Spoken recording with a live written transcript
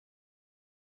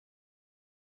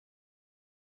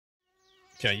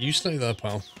Okay, you stay there,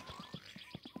 pal.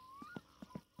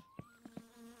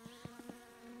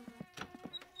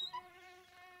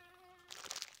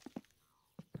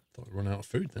 Thought we'd run out of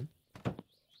food then.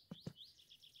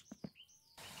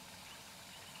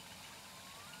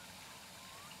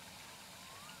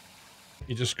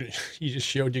 You just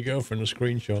showed your girlfriend a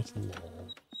screenshot.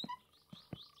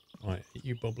 Right,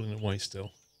 you bubbling away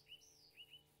still.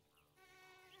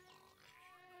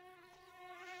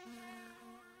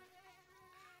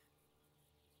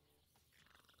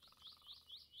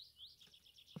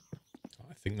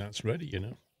 I think that's ready, you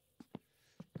know.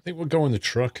 I think we'll go in the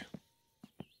truck.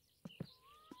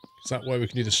 Is that way we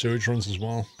can do the sewage runs as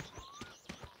well?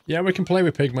 Yeah, we can play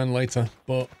with Pigman later,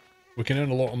 but we can earn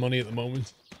a lot of money at the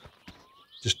moment.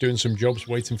 Just doing some jobs,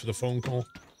 waiting for the phone call.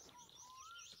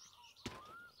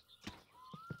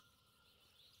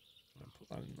 Put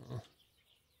that in there.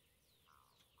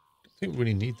 Don't think we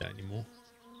really need that anymore.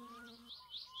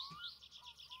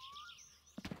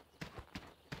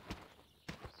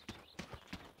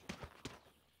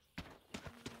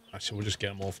 Actually, we'll just get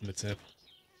them all from the tip.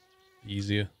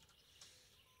 Easier.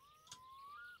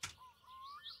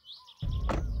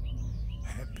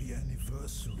 Happy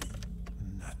anniversary,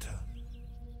 Natter.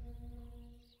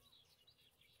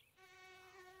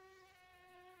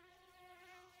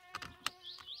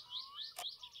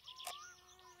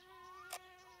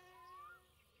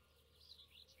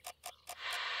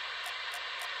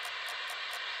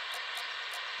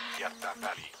 Jättää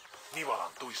väliin.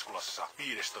 Nivalan Tuiskulassa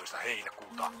 15.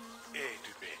 heinäkuuta.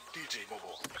 E-Type, DJ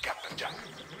Movo ja Captain Jack.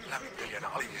 Lämmittelijänä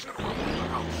alivieston ruokailta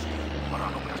Raussi.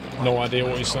 Varaa nopeasti. No idea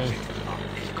what you're saying.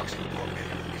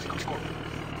 5234 523.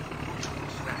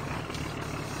 Tuiskulassa nähdään.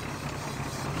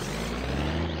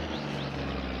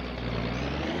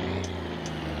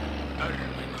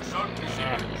 Tarvikas on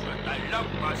syötä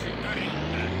lampasi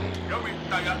yrittää.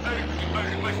 Jovittaja Erkki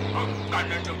Pörmäs on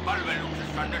kannettu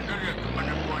palveluksessanne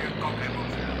 40 vuoden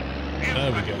kokemuksella.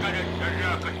 There we go.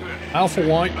 Alpha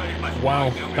White.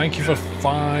 Wow. Thank you for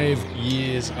 5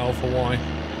 years, Alpha White.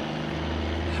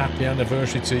 Happy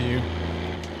anniversary to you.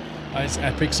 That is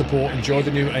epic support. Enjoy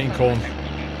the new Acorn.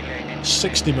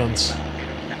 60 months.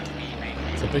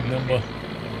 It's a big number.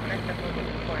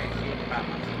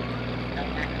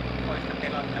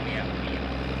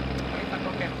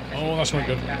 Oh, that's not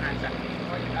good.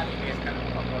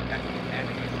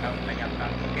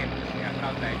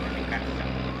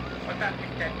 Ota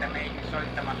yhteyttä meihin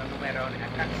soittamalla numeroon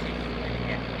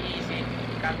 245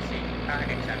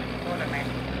 283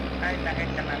 tai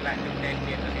lähettämällä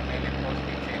yhteystietosi meille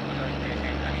postitse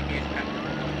osoitteeseen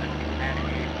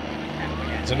alivieskan.ry.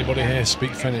 Does anybody here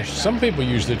speak Finnish? Some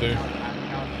people usually do.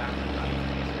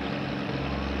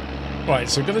 Right,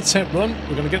 so we're going to tip run,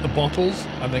 we're going to get the bottles,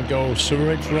 and then go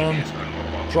sewerage run,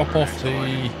 drop off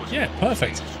the... Yeah,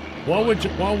 perfect. While we're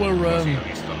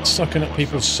sucking up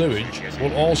people's sewage,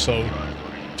 we'll also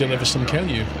deliver some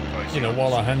Kelly, you know,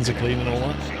 while our hands are clean and all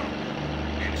that.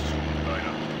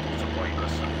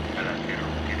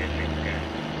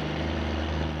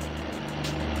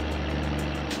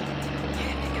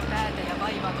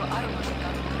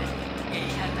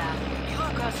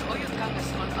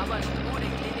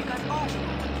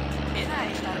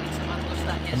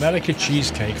 America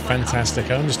cheesecake, fantastic.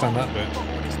 I understand that bit.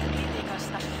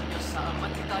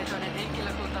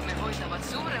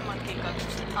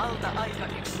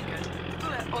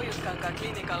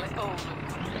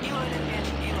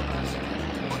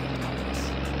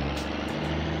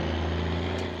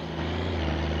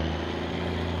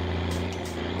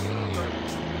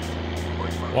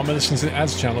 Why am I listening to the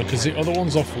ads channel? Because the other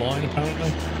one's offline,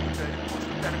 apparently.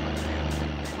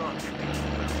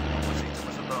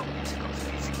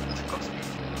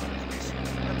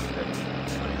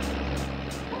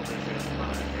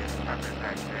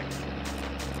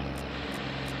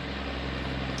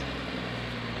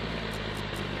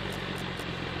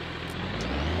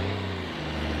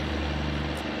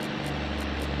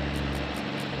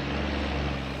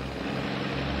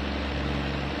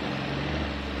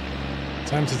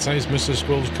 Time to taste Mr.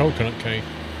 Squirrel's coconut cake.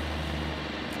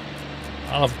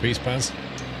 I'll have a piece, Paz.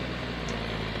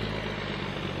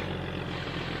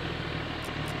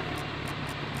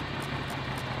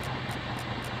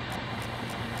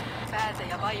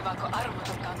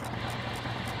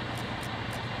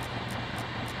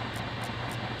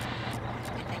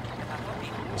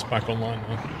 It's back online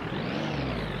now.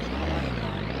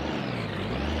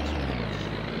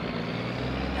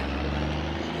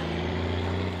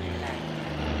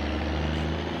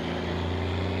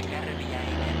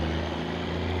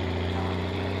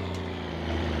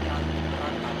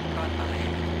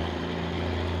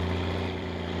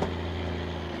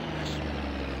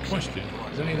 question.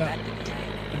 Is any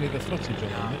of the footage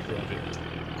on the radio?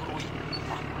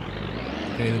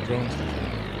 Any of the drones?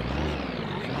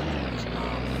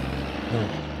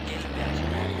 No.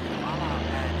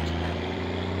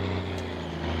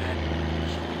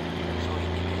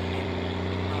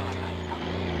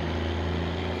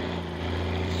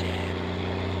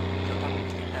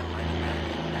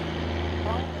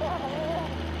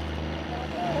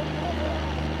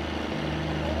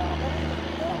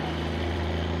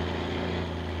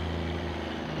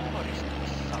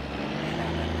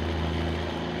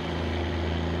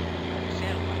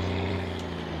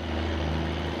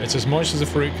 It's as moist as the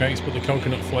fruit cakes, but the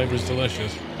coconut flavour is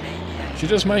delicious. She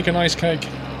does make a nice cake.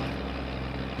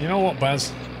 You know what,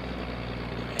 Baz?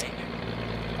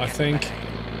 I think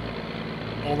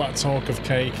all that talk of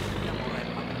cake,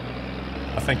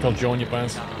 I think I'll join you,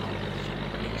 Baz.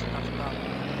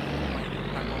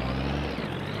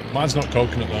 Mine's not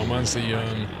coconut though, mine's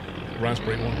the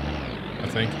raspberry one, I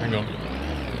think. Hang on.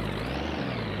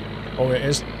 Oh, it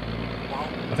is?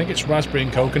 I think it's raspberry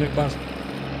and coconut, Baz.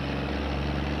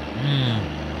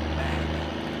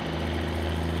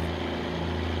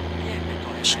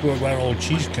 Squirrel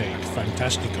cheesecake,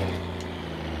 fantastical.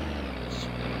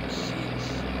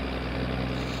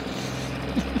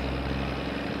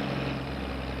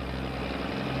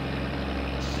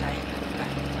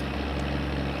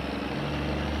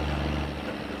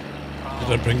 Did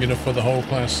I bring enough for the whole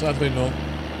class? Sadly not.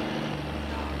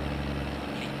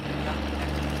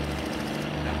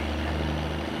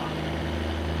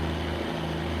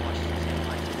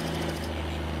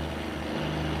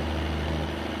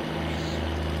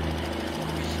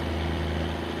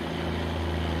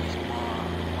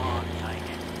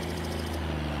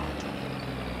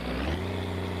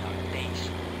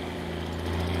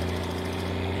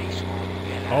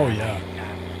 Oh yeah,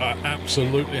 I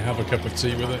absolutely have a cup of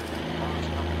tea with it.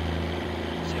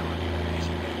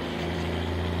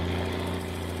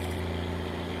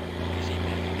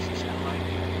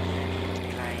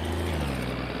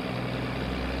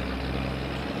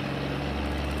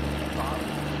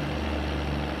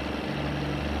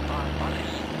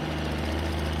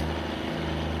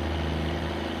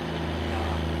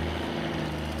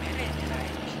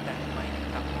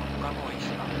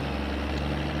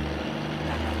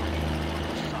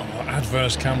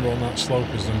 Adverse camera on that slope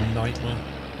is a nightmare.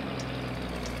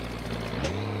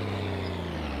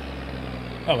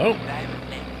 Hello.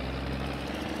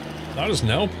 That doesn't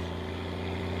help.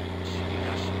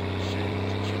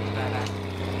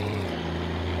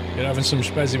 You're having some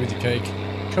spezzy with your cake.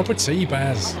 Cup of tea,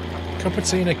 Baz. Cup of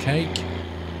tea and a cake.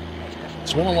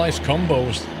 It's one of life's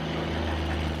combos.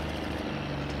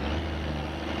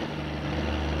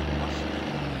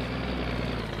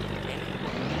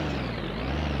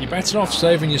 You're better off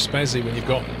saving your spezzy when you've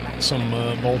got some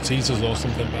Maltesers or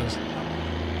something, Baz.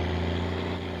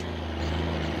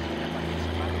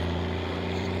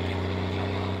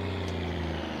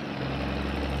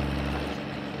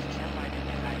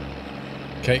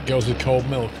 Cake goes with cold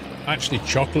milk. Actually,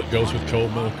 chocolate goes with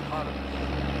cold milk.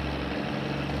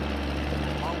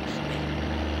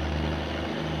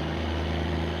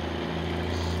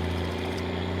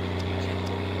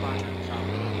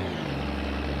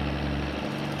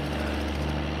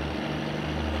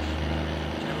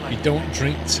 You don't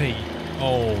drink tea?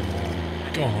 Oh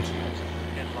my god.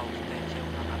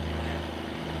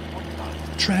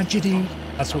 Tragedy.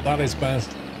 That's what that is, Baz.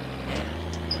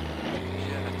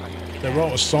 They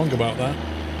wrote a song about that.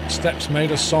 Steps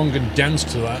made a song and danced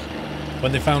to that.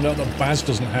 When they found out that Baz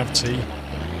doesn't have tea,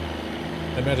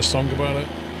 they made a song about it.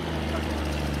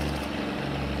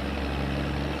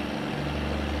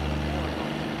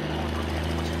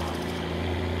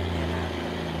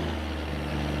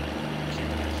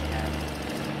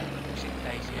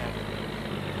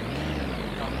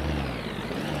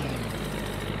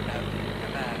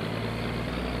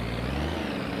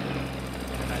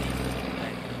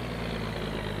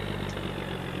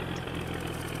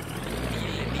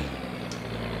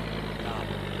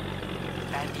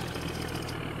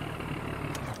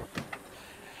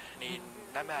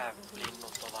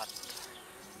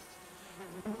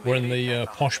 We're in the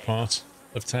posh part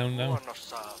of town now.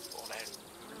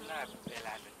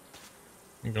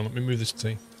 Hang on, let me move this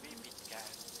tea.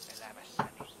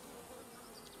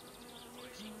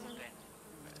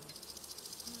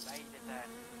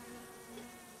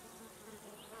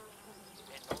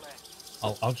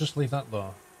 I'll just leave that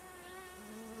there.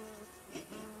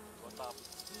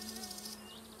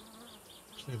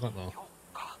 Just leave that there.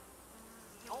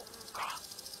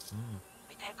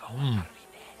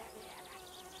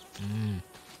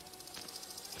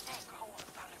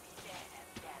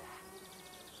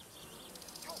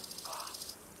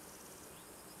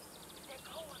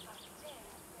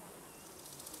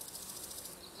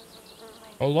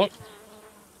 Oh, look.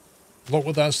 Look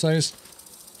what that says.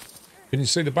 Can you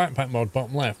see the backpack mod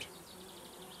bottom left?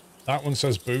 That one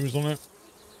says booze on it.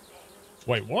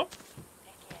 Wait, what?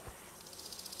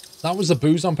 That was the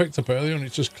booze I picked up earlier and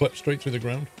it just clipped straight through the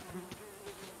ground.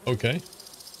 Okay.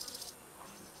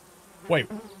 Wait.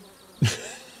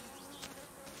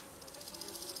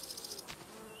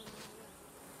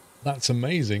 That's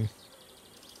amazing.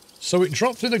 So it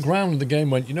dropped through the ground and the game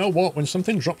went, you know what? When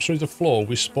something drops through the floor,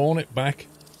 we spawn it back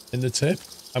in the tip.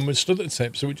 And we stood at the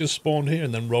tip, so it just spawned here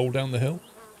and then rolled down the hill.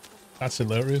 That's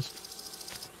hilarious.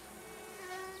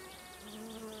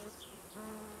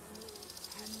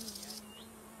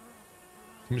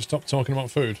 Can we stop talking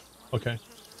about food? Okay.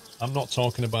 I'm not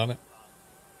talking about it.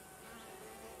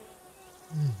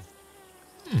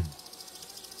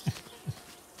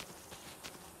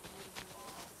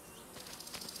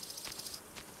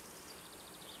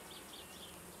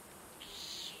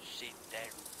 Sitten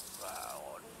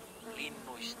on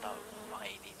linnuista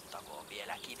mainittakoon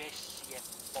vielä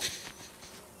kivessieppo.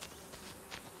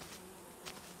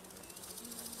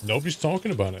 Nobody's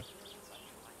talking about it.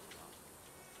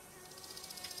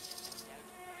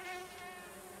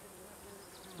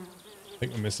 I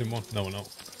think we're missing one. No, we're not.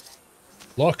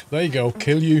 Look, there you go.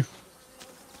 Kill you.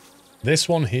 This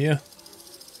one here.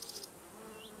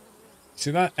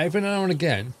 See that? Every now and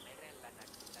again,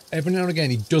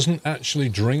 he doesn't actually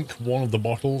drink one of the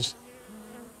bottles.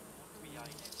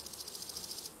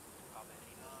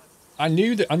 I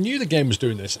knew the game was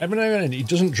doing this. Every now and then he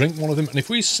doesn't drink one of them, and if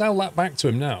we sell that back to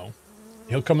him now,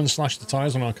 he'll come and slash the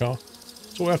tyres on our car.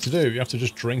 That's what we have to do. You have to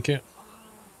just drink it.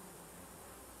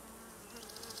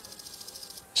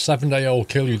 7-day-old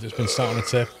kill you that's been sat on a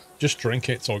tip. Just drink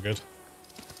it, it's all good.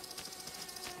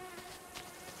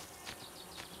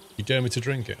 You dare me to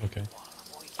drink it? Okay.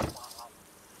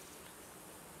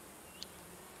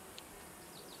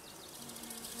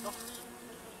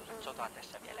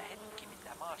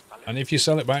 And if you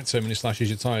sell it back to him and he slashes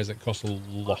your tyres, it costs a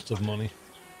lot of money.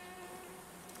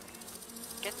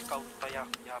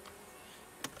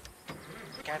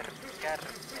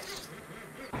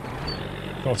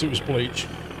 Thought it was bleach.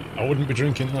 I wouldn't be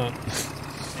drinking that.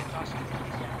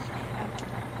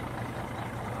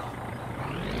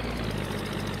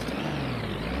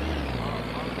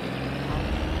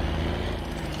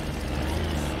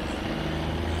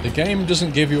 The game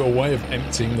doesn't give you a way of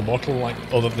emptying the bottle, like,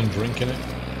 other than drinking it.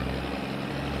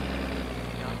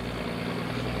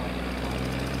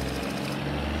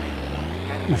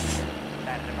 Oof.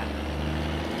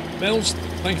 Mills,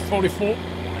 thank you, 44.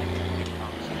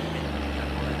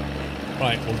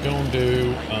 Right, we'll go and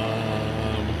do,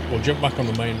 we'll jump back on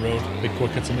the main road, be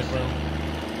quicker to nip round.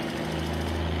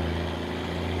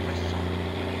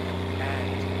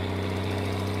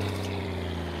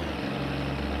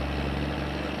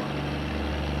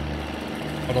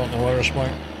 I don't know where it's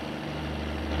going.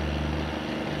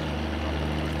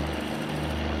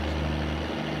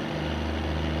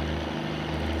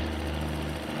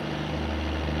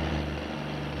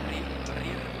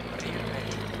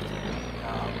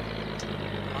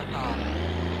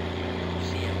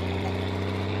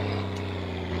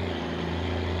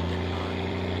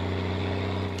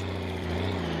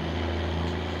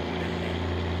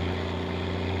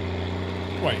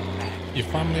 Wait, your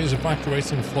family is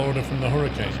evacuating Florida from the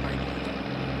hurricane?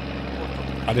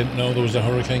 I didn't know there was a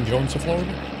hurricane going to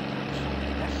Florida.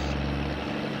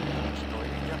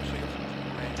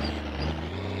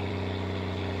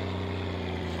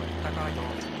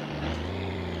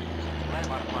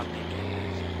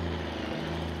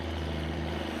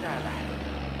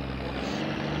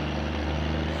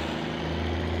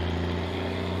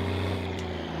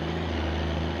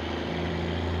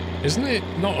 Isn't it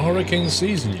not hurricane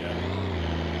season yet?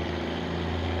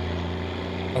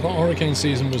 I thought hurricane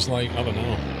season was like, I don't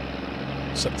know,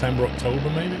 September, October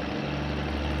maybe?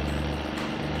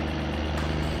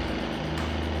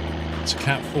 It's a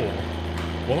Cat 4.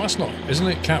 Well, that's not, isn't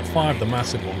it Cat 5, the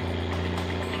massive one?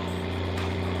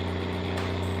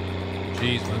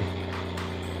 Jeez, man.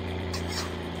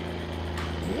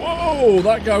 Whoa,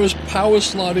 that guy was power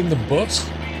sliding the bus.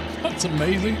 That's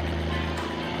amazing.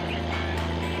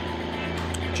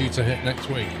 Due to hit next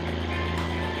week.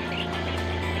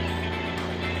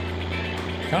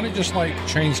 Can't it just like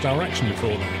change direction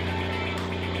before then?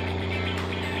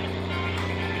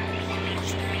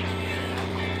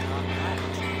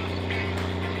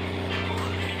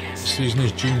 Season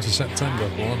is June to September,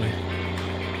 blimey.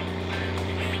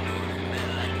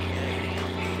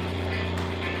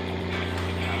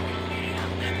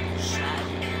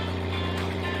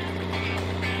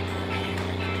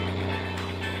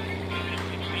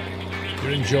 You're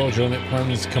We're in Georgia and it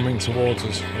plans coming towards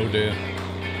us. Oh dear.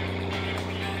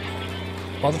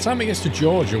 By the time it gets to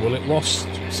Georgia, will it lost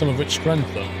some of its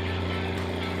strength though?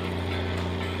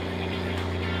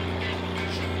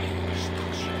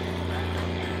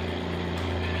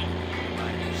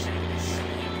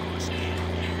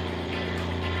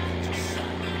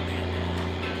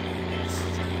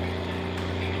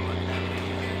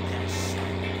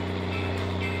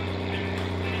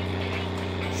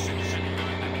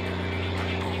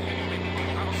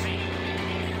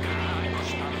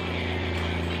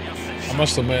 I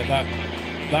must admit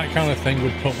that kind of thing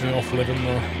would put me off living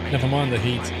there. Never mind the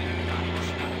heat.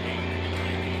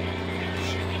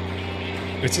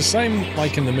 It's the same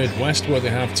like in the Midwest where they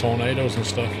have tornadoes and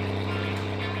stuff.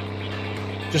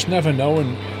 Just never know,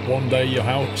 and one day your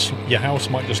house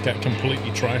might just get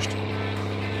completely trashed.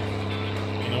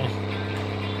 You know?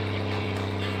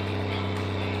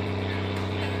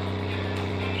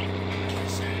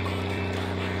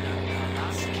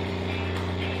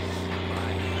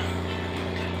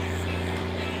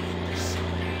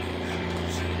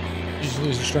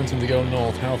 Loses strength when they go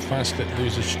north. How fast it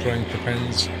loses strength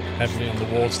depends heavily on the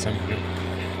water's temperature.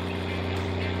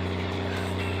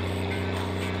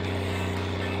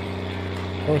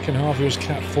 Hurricane Harvey was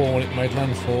Cat 4 when it made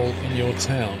landfall in your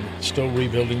town. Still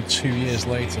rebuilding 2 years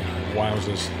later.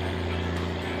 Wowzers.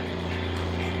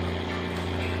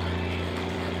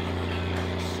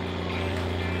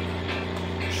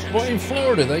 But in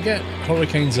Florida they get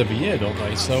hurricanes every year, don't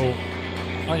they? So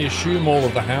I assume all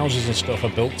of the houses and stuff are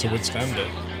built to withstand it.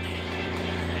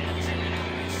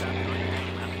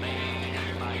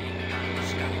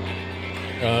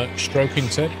 Stroking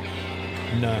tip?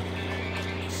 No.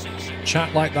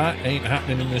 Chat like that ain't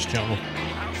happening in this channel.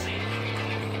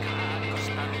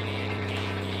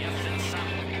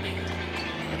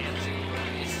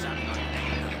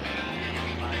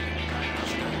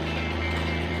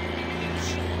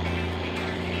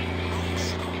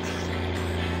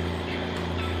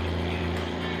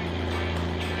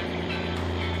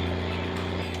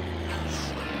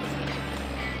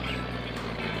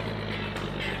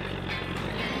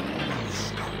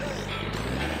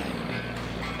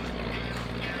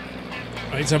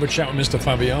 I need to have a chat with Mr.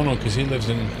 Fabiano because he lives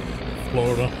in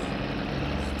Florida.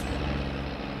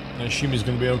 I assume he's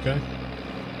going to be okay.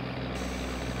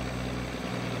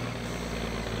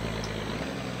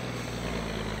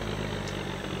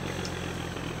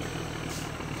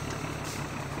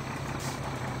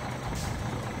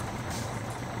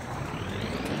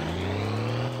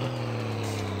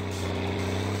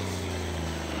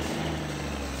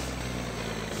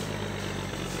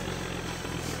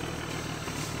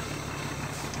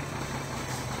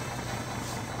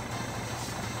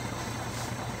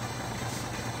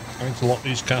 I need to lock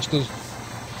these casters.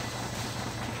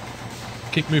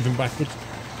 Keep moving backwards.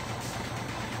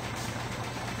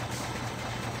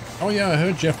 Oh yeah, I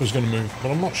heard Jeff was going to move,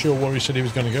 but I'm not sure where he said he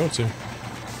was going to go to.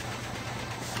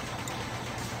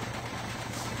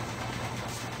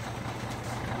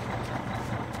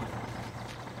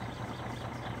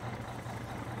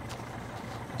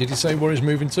 Did he say where he's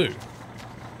moving to?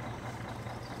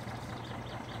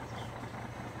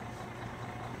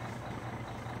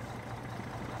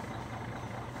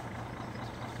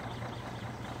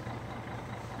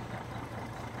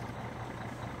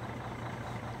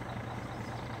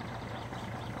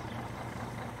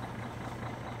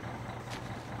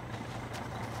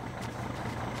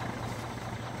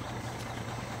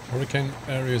 Hurricane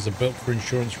areas are built for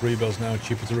insurance rebuilds now,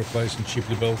 cheaper to replace and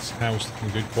cheaper to build house in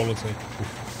good quality.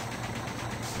 Oof.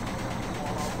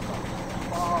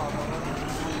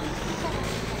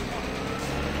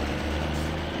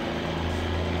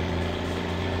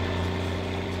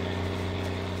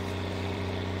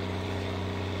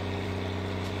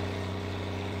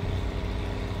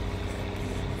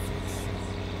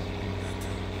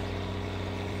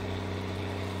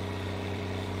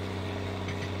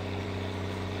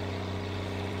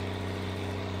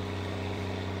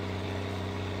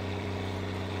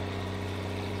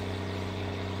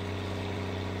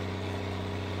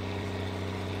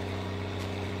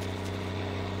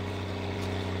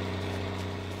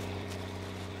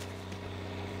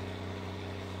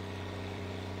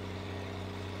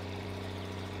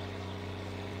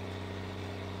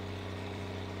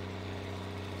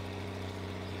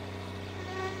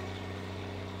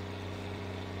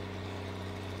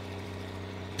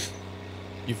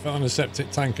 You fell in a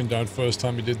septic tank and died first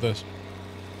time you did this.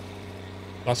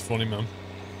 That's funny, man.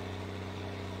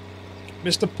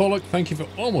 Mr. Pollock, thank you for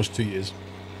almost 2 years.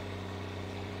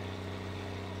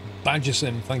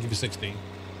 Badgerson, thank you for 16.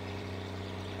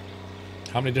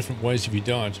 How many different ways have you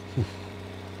died? Oof.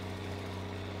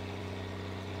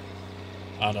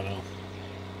 I don't know.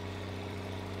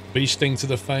 Bee sting to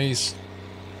the face.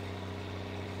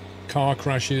 Car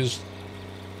crashes.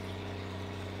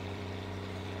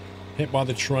 Hit by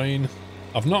the train.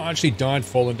 I've not actually died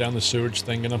falling down the sewage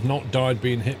thing, and I've not died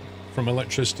being hit from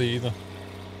electricity either.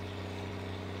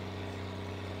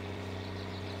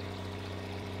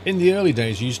 In the early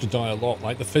days, you used to die a lot.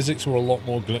 Like, the physics were a lot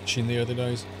more glitchy in the early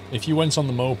days. If you went on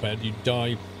the moped, you'd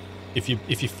die. If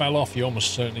you fell off, you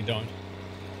almost certainly died.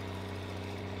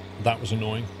 That was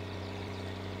annoying.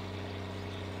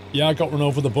 Yeah, I got run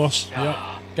over the bus.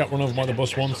 Yeah, got run over by the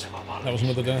bus once. That was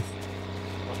another death.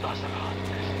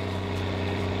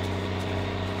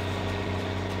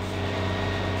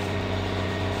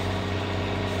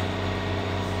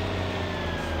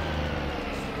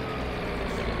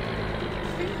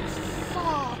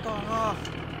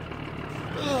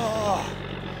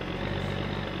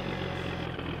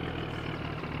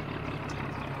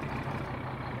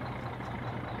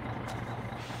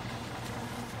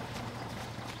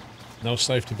 No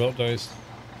safety belt days.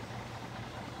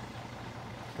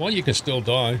 Well, you can still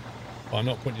die by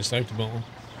not putting your safety belt on.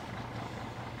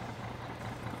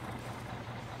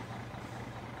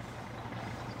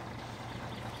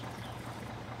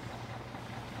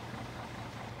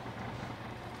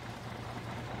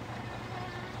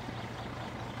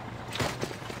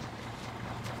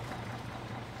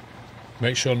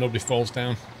 Make sure nobody falls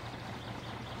down.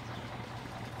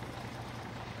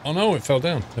 Oh no, it fell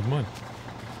down. Never mind.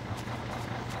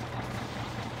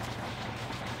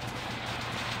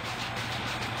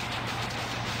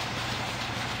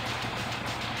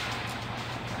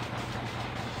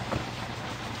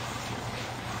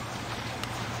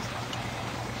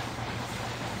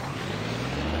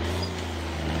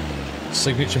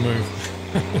 Signature move.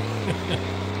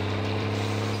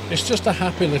 It's just a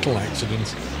happy little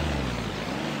accident.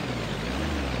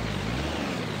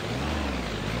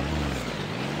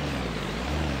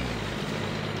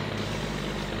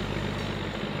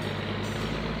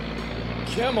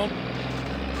 Come on.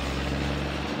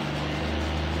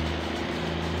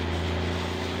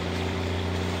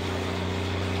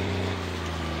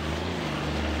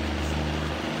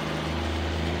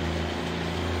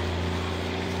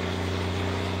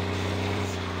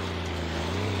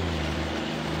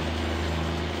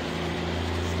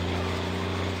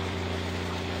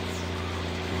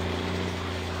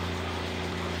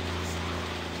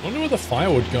 I wonder where the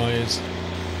firewood guy is.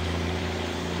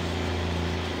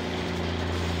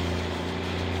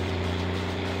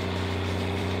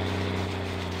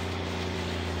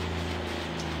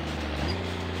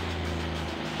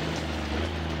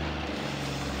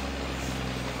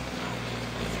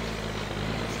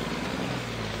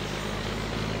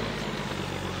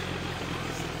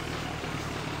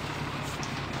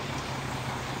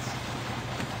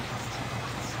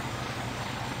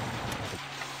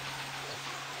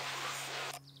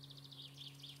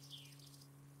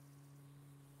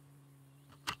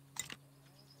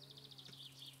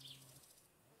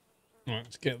 Right,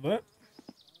 let's get that.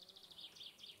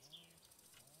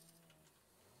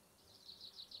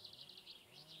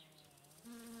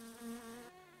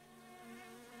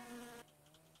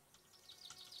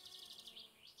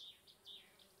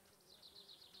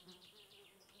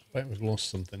 I bet we've lost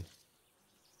something.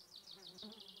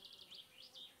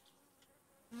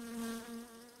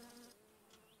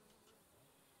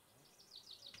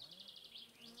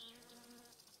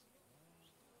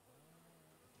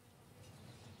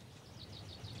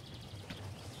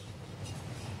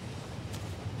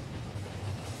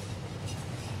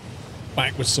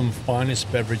 Back with some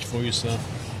finest beverage for you, sir.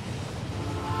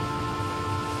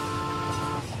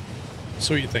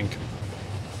 So what do you think?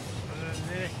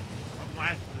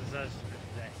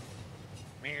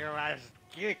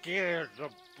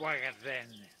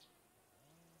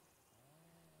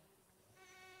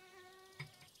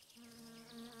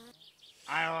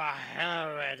 Aivan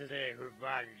helvetti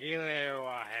hyvä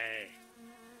kiljoa, hei.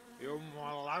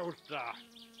 Jumalauta,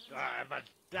 aivan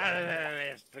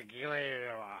täydellistä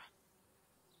kiljoa.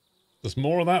 There's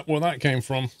more of that where that came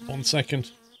from. 1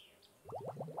 second.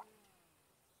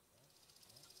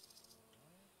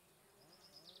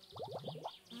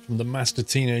 From the master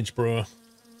teenage brewer.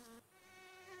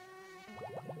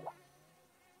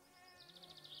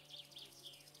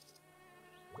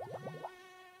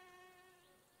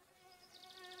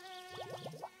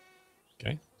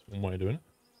 Okay, that's one way of doing it.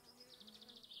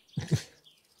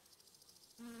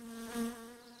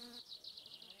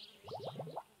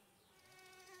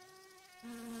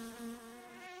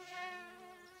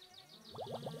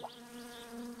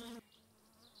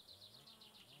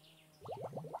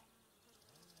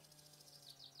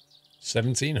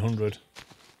 $1,700.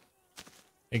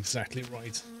 Exactly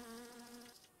right.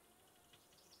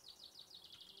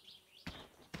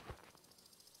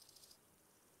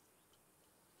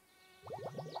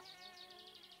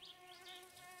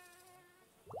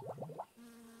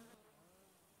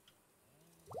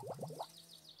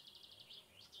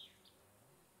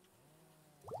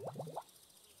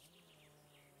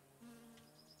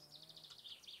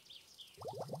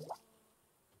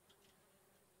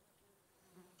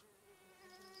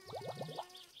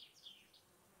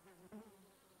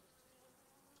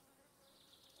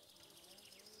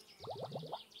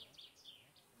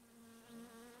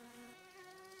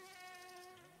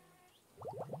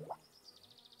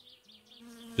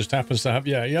 Just happens to have,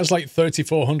 yeah, he has like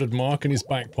 3,400 mark in his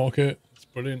back pocket. It's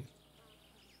brilliant.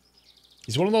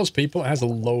 He's one of those people that has a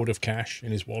load of cash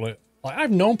in his wallet. Like,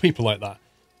 I've known people like that.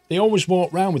 They always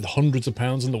walk around with hundreds of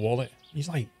pounds in the wallet. He's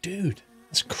like, dude,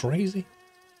 that's crazy.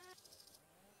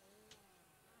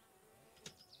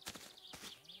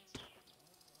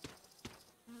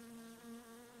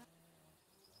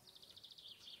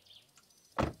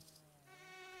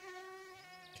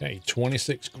 Okay,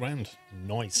 26 grand.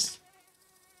 Nice.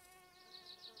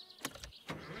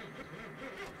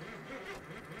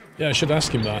 Yeah, I should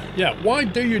ask him that. Yeah, why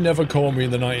do you never call me in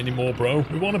the night anymore, bro?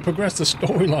 We want to progress the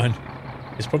storyline.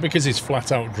 It's probably because he's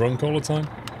flat out drunk all the time.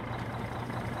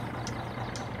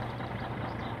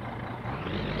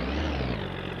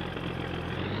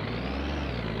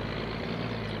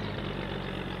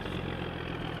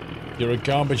 You're a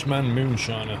garbage man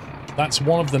moonshiner. That's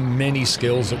one of the many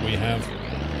skills that we have.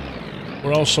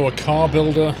 We're also a car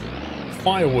builder,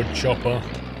 firewood chopper,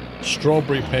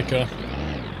 strawberry picker.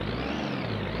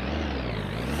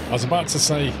 I was about to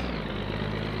say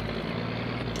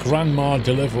grandma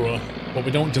deliverer, but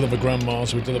we don't deliver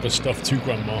grandmas, we deliver stuff to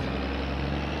grandma.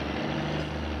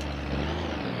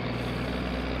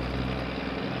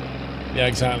 Yeah,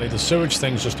 exactly. The sewage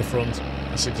thing's just a front.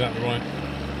 That's exactly right.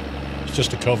 It's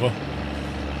just a cover.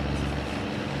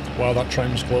 Wow, that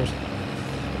train was closed.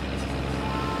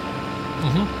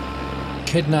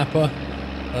 Kidnapper.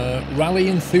 Rally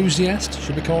enthusiast,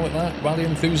 should we call it that? Rally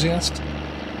enthusiast.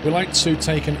 We like to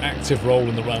take an active role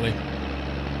in the rally.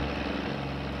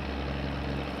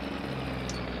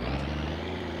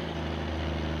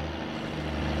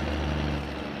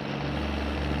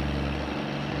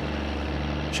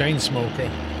 Chain smoker.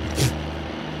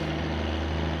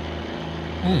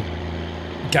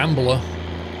 Gambler.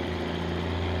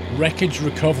 Wreckage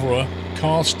recoverer.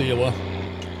 Car stealer.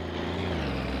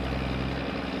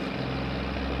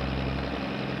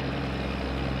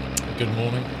 Good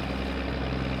morning.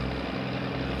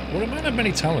 We're a man of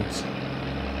many talents.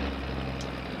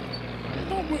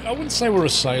 I wouldn't say we're a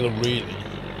sailor, really.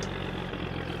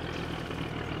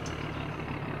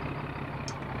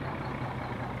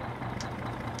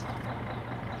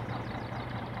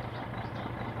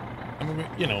 I mean,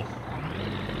 you know,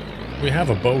 we have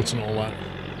a boat and all that.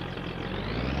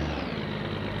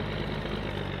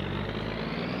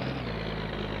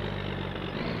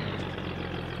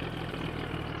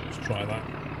 Let's try that.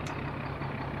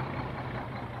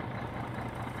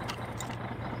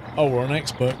 Oh, we're an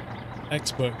expert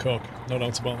cook. No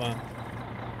doubt about that.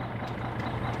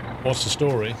 What's the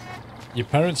story? Your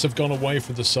parents have gone away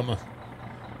for the summer.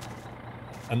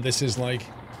 And this is like...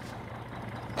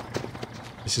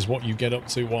 This is what you get up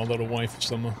to while they're away for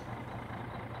summer.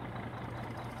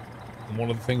 And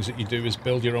one of the things that you do is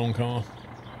build your own car.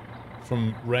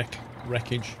 From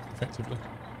wreckage, effectively.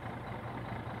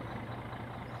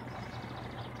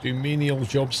 Do menial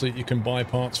jobs so that you can buy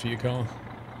parts for your car.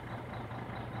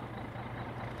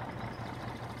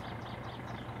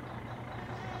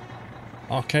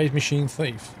 Arcade machine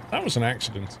thief. That was an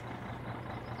accident.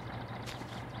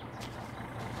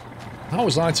 How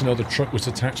was I to know the truck was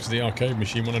attached to the arcade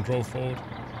machine when I drove forward?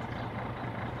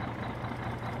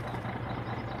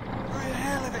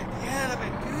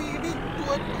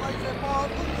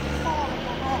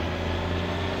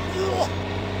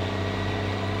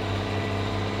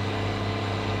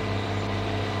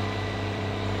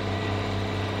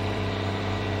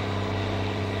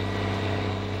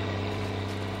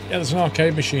 Yeah, there's an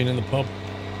arcade machine in the pub.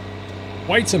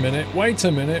 Wait a minute,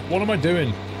 what am I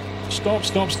doing? Stop.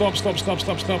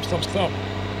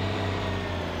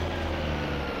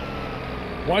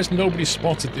 Why has nobody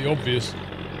spotted the obvious?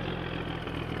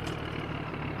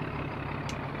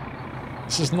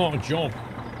 This is not a job.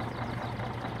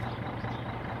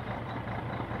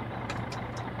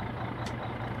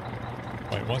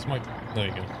 Wait, why's my... There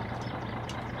you go.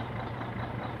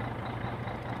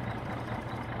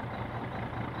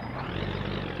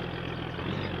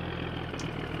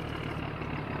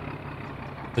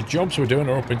 The jobs we're doing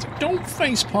are up into... Don't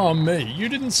facepalm me! You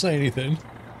didn't say anything!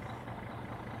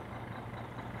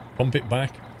 Pump it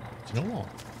back. Do you know what?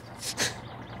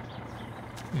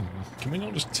 Can we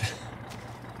not just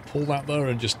pull that there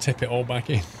and just tip it all back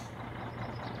in?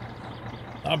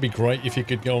 That'd be great if you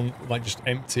could go and, like, just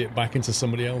empty it back into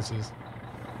somebody else's.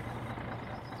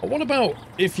 But what about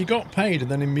if you got paid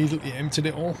and then immediately emptied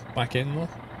it all back in, though?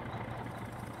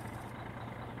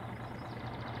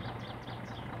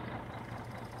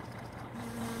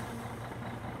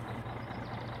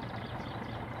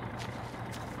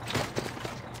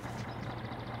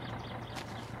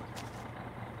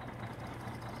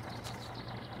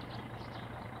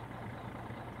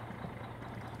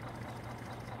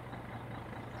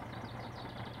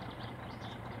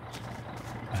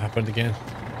 Happened again.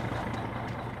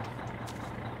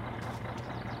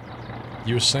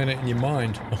 You were saying it in your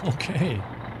mind. Okay.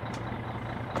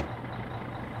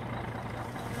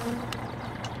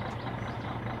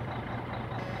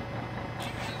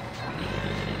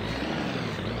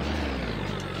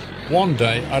 One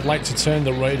day, I'd like to turn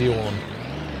the radio on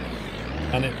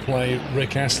and it play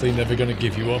Rick Astley, Never Gonna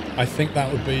Give You Up. I think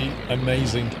that would be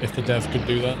amazing if the dev could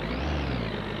do that.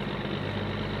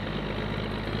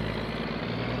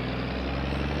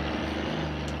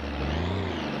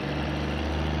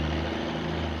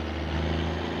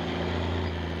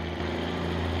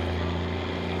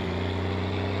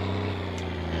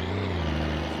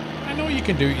 You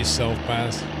can do it yourself,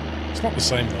 Baz. It's not the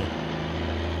same though.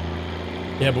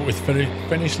 Yeah, but with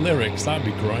Finnish lyrics, that'd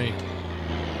be great.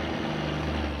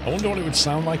 I wonder what it would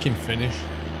sound like in Finnish.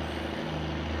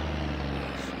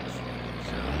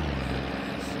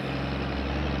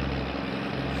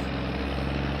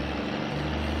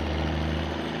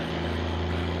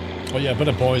 Oh yeah, a bit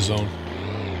of Boyzone.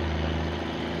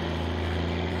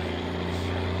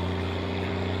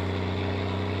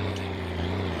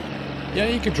 Yeah,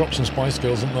 you could drop some Spice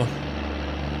Girls in there.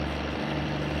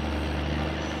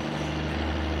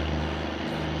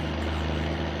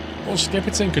 Well,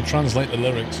 Skipperton could translate the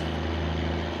lyrics.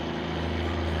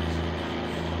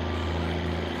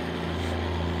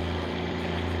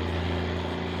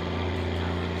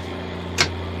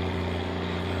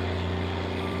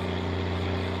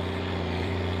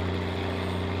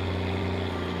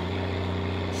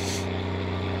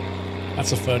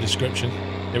 That's a fair description.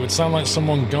 It would sound like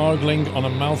someone gargling on a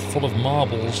mouthful of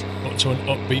marbles, but to an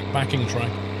upbeat backing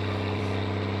track.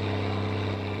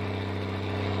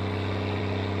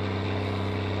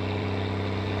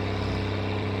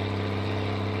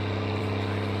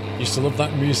 Used to love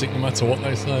that music no matter what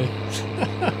they say.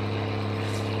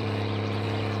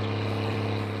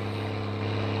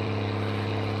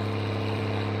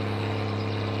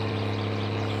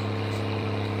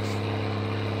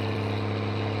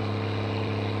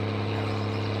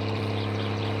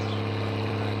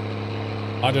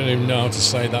 I don't even know how to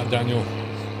say that, Daniel.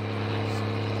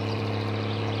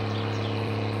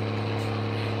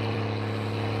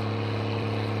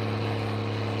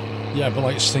 Yeah, but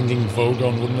like singing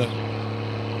Vogon, wouldn't it?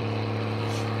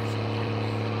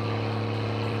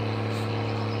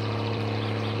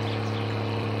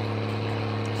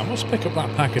 I must pick up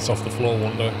that packet off the floor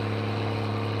one day.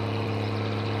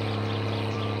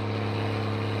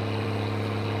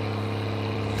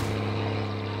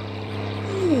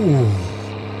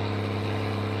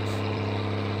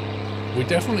 We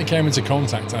definitely came into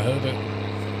contact, I heard it.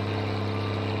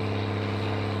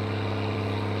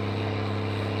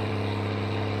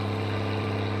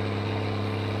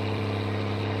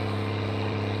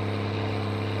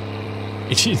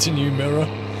 He needs a new mirror.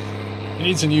 He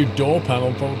needs a new door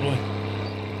panel, probably.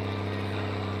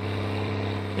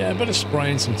 Yeah, a bit of spray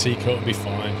and some tea coat would be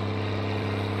fine.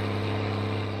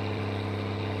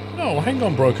 No, hang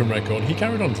on, broken record. He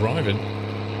carried on driving.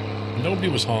 Nobody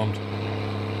was harmed.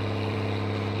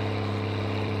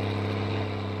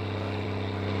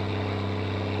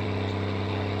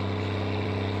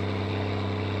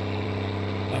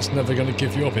 That's Never Gonna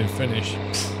Give You Up in Finnish.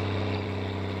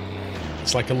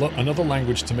 It's like another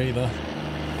language to me, though.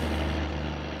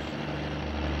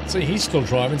 See, he's still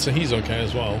driving, so he's okay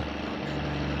as well.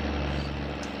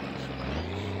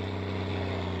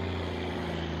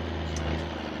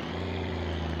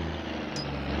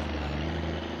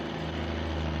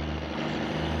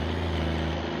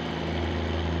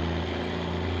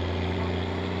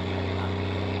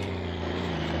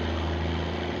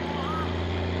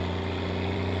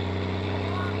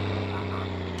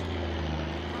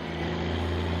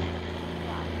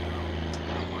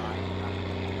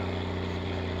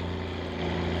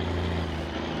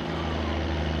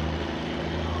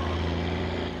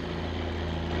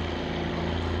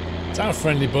 Is that a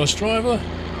friendly bus driver?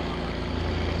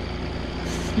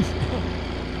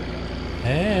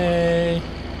 Hey,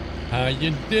 how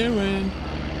you doing?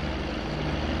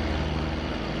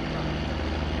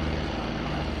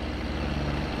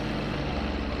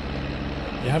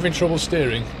 You having trouble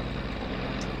steering?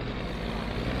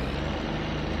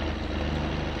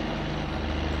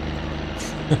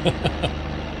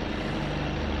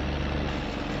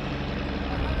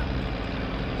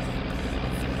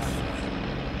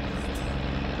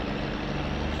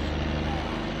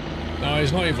 No,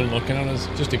 he's not even looking at us,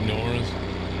 just ignoring us.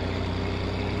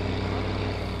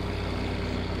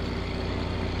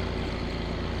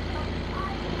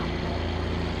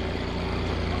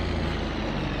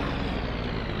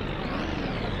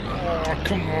 Oh,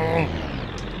 come on!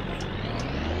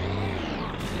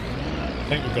 I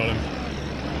think we got him.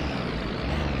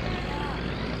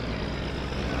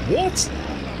 What?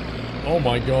 Oh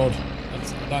my god,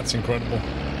 that's incredible.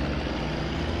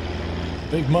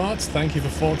 Big Mart, thank you for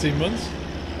 14 months.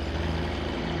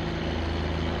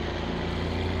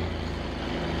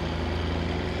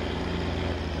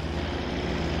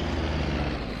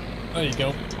 There you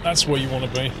go. That's where you want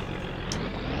to be.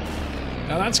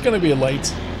 Now that's going to be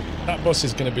late. That bus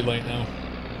is going to be late now.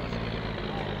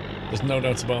 There's no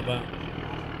doubt about that.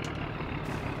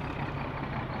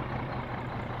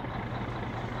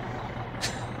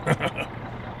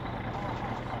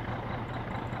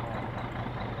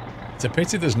 It's a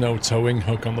pity there's no towing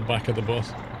hook on the back of the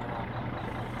bus.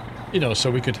 You know,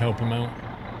 so we could help him out.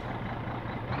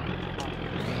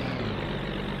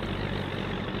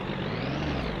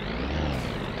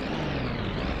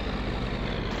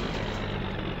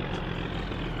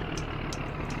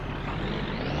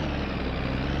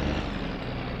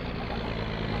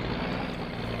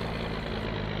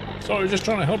 Sorry, just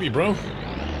trying to help you, bro.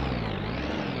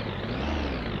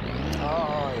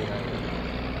 Oh, yeah.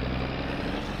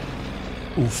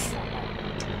 Oof.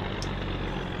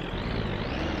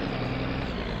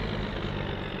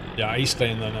 Yeah, he's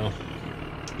staying there now.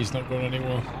 He's not going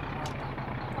anywhere.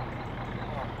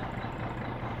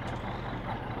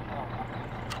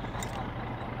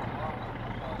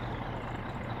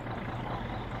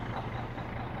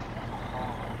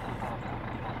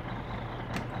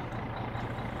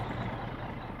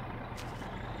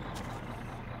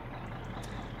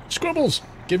 Scribbles,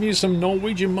 give me some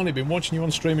Norwegian money. Been watching you on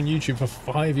stream and YouTube for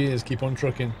 5 years. Keep on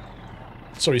trucking.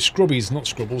 Sorry, Scrubbies, not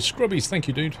Scribbles. Scrubbies, thank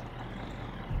you, dude.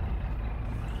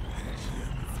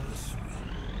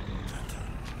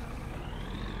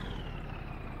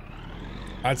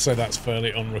 I'd say that's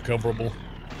fairly unrecoverable.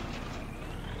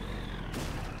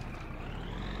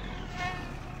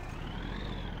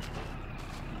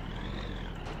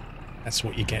 That's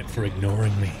what you get for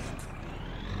ignoring me.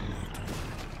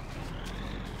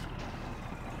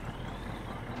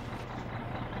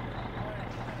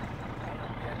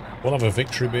 We'll have a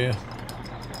victory beer.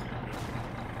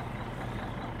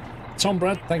 Tom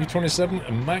Brad, thank you 27,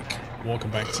 and Mac, welcome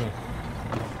back to.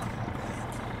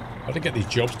 Got to get these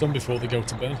jobs done before they go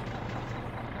to bed.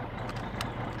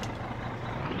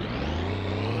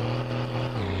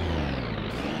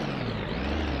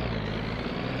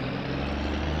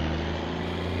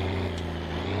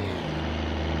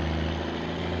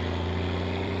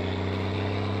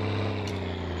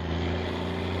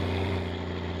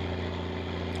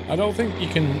 I don't think you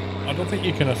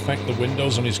can affect the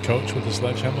windows on his coach with the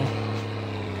sledgehammer.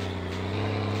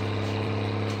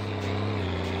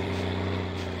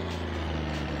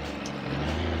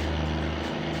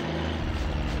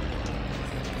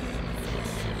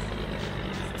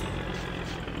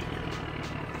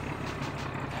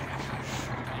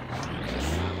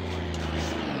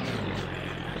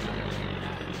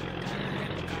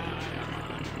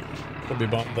 Probably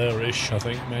about there-ish, I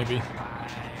think, maybe.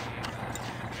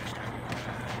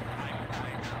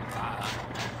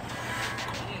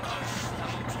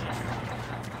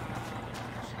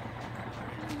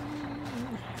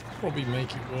 Probably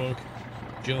make it work.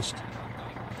 Just.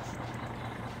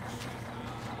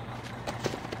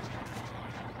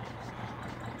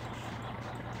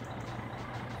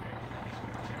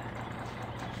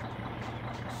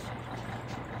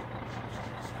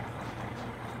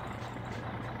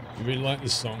 I really like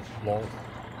this song. Lol.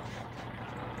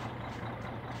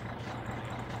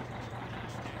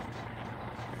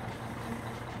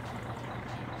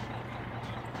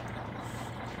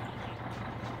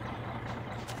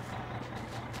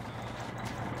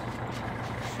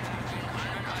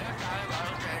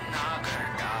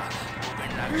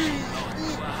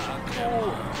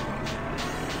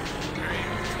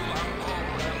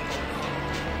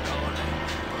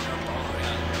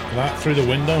 That through the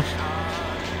window.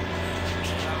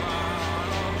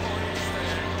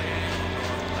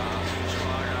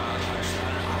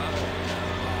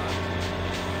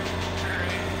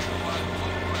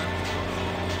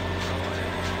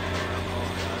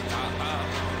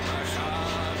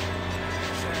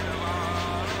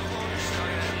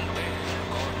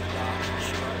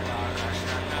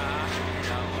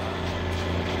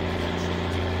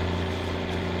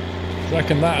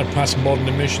 Reckon that'd pass modern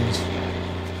emissions.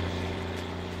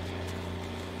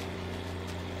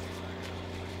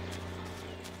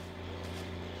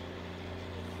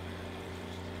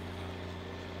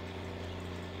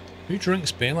 Who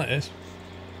drinks beer like this?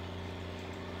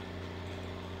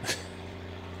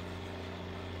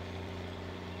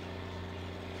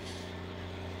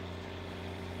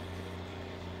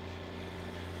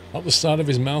 Not the start of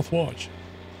his mouthwash.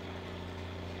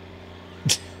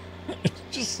 It's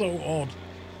just so odd.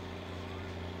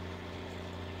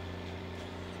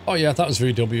 Oh yeah, that was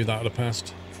VW, that would have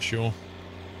passed, for sure.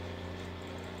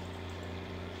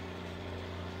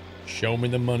 Show me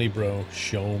the money, bro.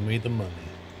 Show me the money.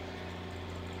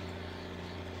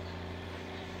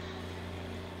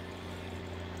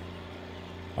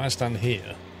 If I stand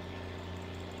here,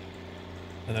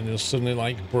 and then he'll suddenly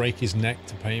like break his neck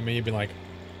to pay me, he'd be like,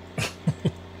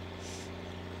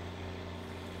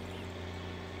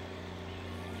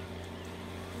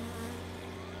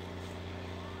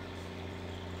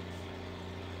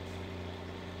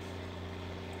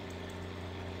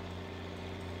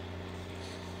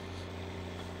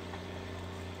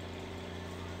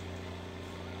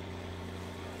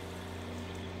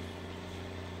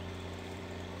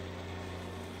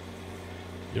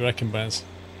 you reckon, Bez?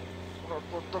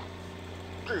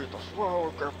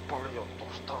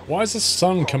 Why is the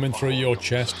sun coming through your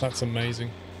chest? That's amazing.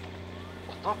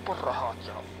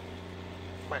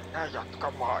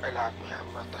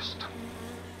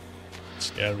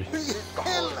 Scary.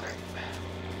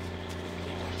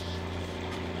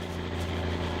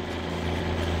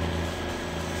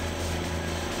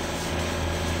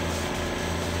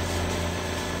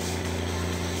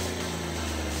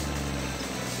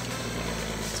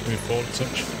 Let's move forward a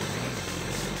touch.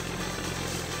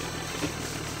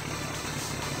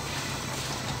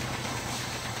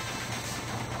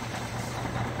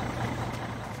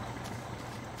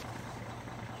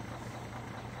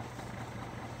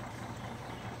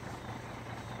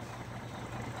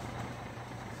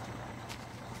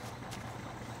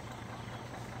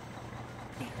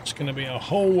 It's going to be a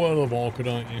whole world of awkward,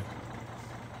 aren't you?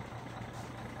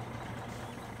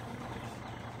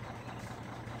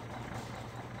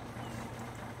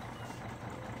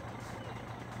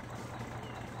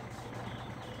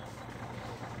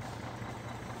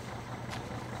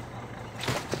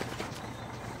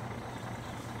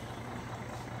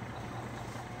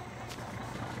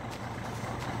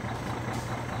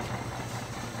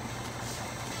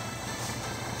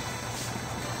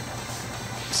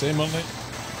 Same, aren't they?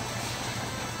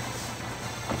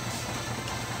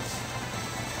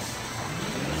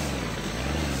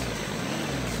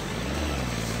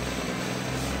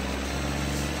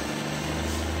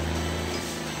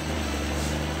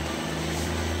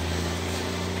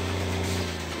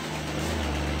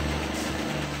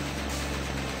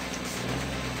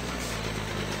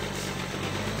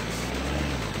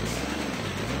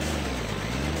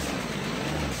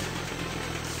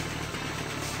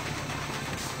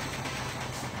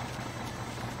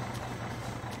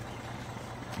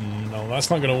 No, that's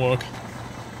not going to work.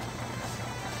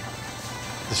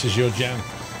 This is your jam.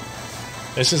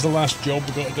 This is the last job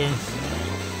we've got to do.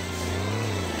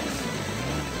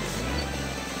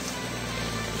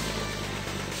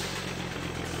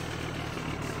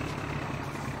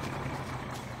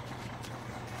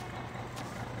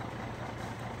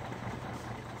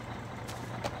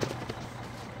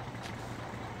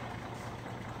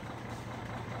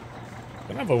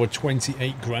 Gonna have over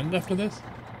 28 grand after this.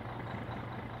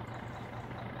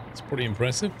 Pretty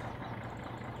impressive.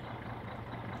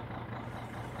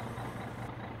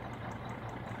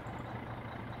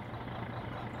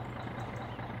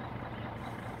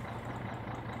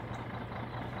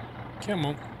 Come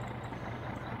on.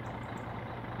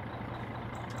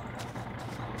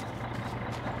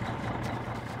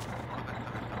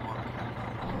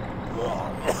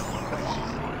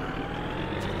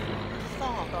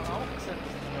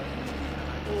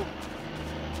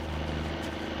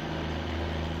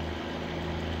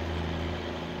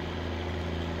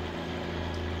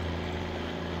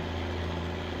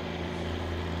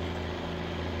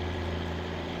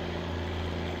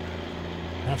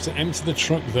 Have to empty the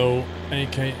truck though,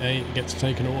 aka it gets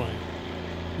taken away.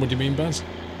 What do you mean, Baz?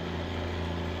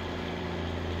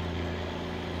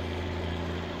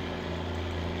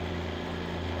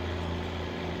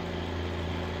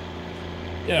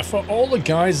 Yeah, for all the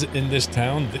guys in this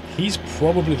town, he's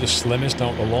probably the slimmest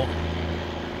out of the lot.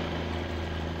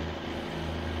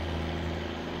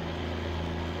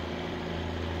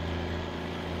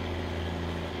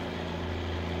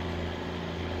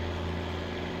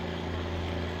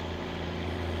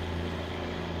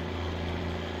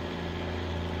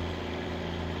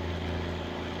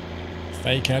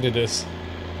 Fake Adidas.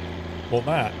 What,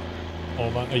 that?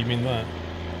 Or that? Oh, you mean that?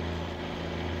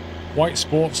 White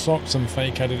sports socks and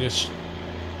fake Adidas.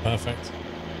 Perfect.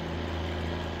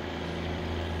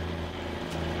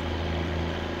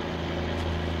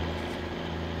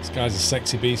 This guy's a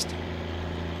sexy beast.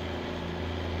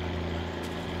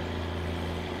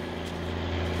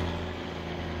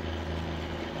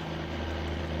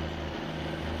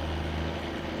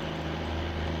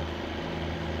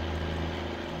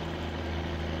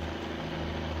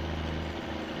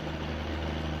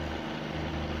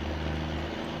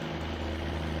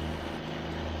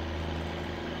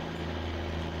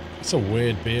 It's a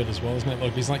weird beard as well, isn't it?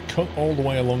 Like, he's like cut all the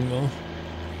way along though.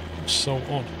 It's so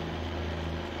odd.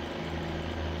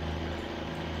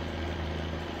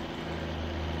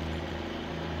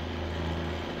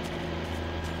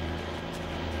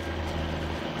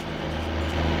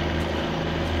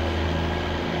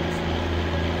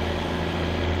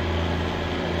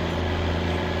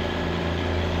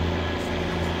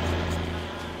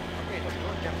 Kiitos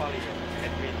oikein paljon,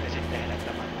 että viittesit tehdä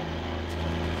tämän homman.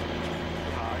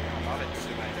 Ihan olet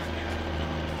tyytyväinen.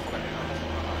 Olen ihan tässä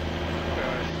rahaa.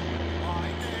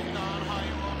 Laitetaan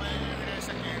hajuamme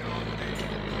yhdessä kerrottiin.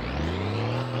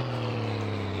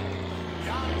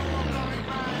 Ja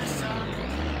Munkarimäessä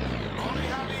oli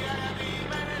häviäjä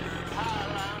viimeinen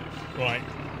ylhäällä. Right.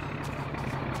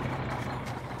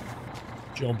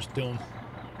 Job's done.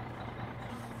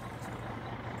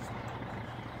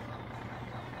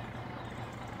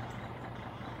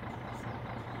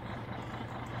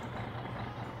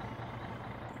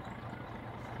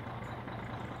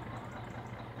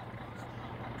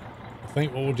 I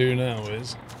think what we'll do now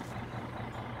is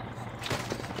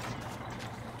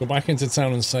go back into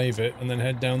town and save it, and then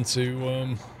head down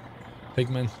to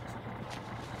Pigmen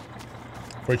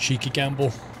for a cheeky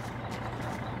gamble.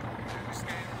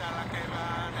 Kentällä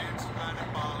kevään ensimmäinen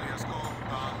paljas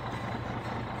kohta.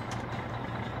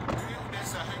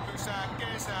 Yhdessä hypysää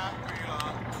kesä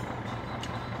pilattu.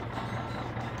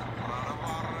 Radan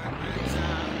varren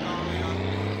metsään kaljan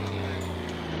tunnen.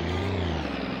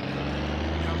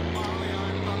 Ja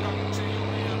paljainta kaksi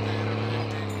junia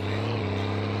tervehdittiin.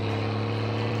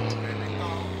 Ennen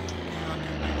kaupunkia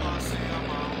kympikassia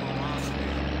maulomasti.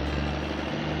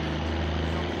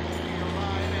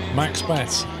 Max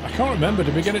bet. I can't remember.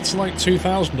 Did we get it to like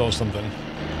 2,000 or something?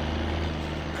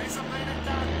 Veisa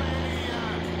menetään peliä,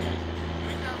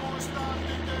 mikä muistaa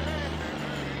tytölle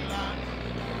hymyillä.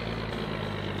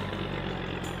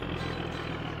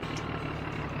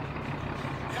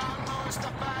 Ja noista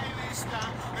päivistä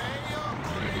ei oo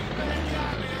kurinpeet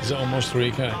jäljellä. Is it almost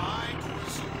 3k?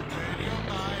 Aikuisuuteen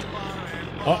jotain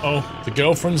parempaa. Uh-oh. The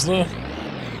girlfriend's there.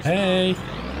 Hey.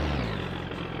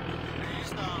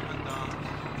 Niistä ammentaa.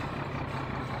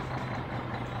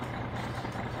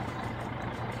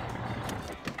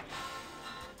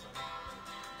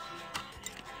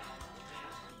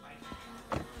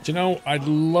 Do you know, I'd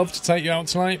love to take you out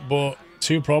tonight, but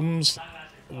two problems.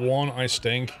 One, I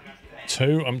stink.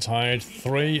 Two, I'm tired.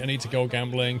 Three, I need to go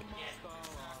gambling.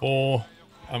 Four,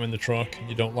 I'm in the truck.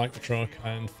 You don't like the truck.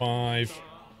 And five,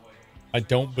 I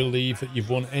don't believe that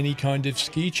you've won any kind of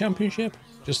ski championship.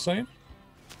 Just saying.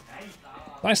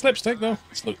 Nice lipstick, though.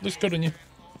 Looks good on you.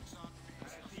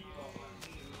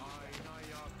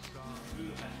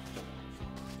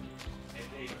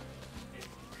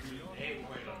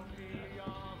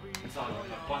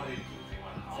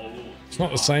 It's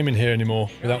not the same in here anymore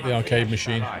without the arcade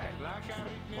machine.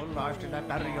 Mulla olisi sitä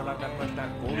tarjolla tämmöistä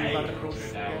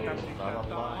kultaruskeita,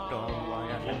 vaihtoa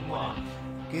ja semmoinen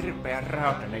kirpeä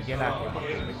rautainen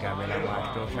jälkimaki, mikä vielä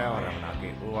vaihtuu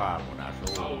seuraavanakin aamuna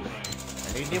suuhun.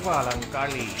 Eli Nivalan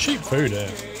kali. Cheap food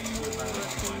here.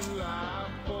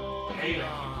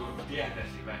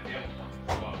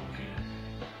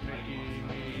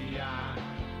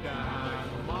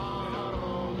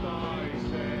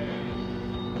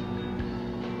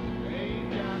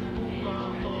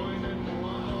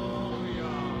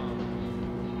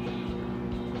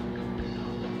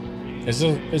 Is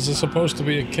there supposed to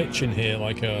be a kitchen here,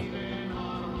 like a,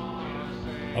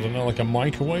 I don't know, like a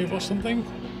microwave or something?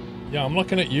 Yeah, I'm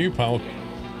looking at you, pal.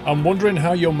 I'm wondering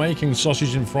how you're making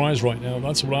sausage and fries right now.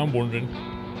 That's what I'm wondering.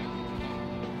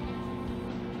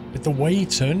 But the way he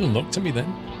turned and looked at me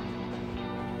then.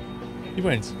 He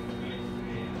went.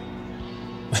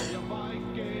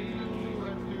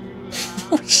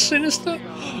 Sinister?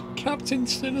 Captain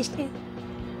Sinister?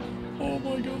 Oh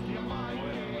my god.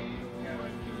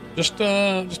 Just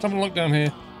have a look down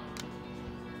here.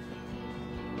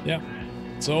 Yeah,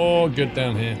 it's all good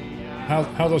down here.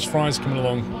 How those fries coming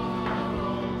along?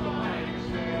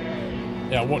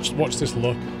 Yeah, watch this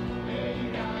look.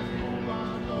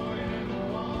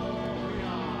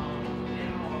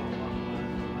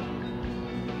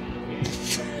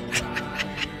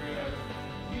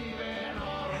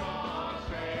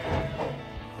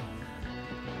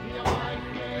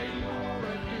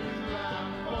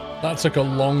 That took a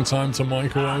long time to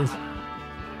microwave.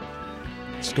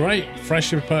 It's great.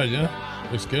 Freshly prepared, yeah?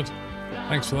 Looks good.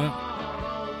 Thanks for that.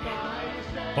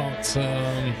 But,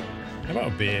 how about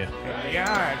a beer?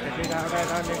 Jaa, että sitä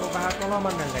otetaan niinku vähän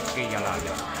kolmannellekin jalalle.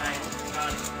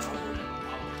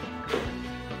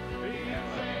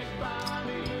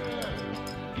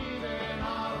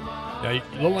 Yeah, you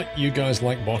look like you guys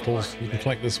like bottles. You can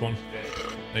collect this one.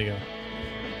 There you go.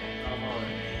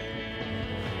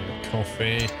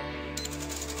 Coffee.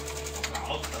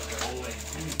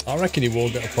 I reckon you will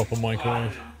get a proper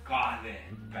microwave.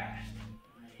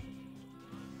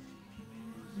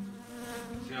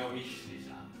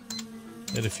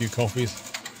 Get a few coffees.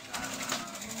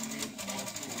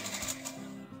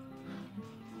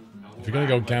 If you're gonna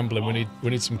go gambling, we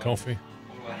need some coffee.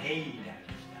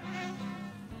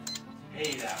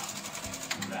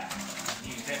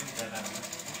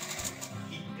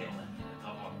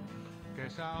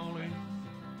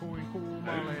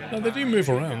 No, they do move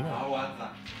around. No?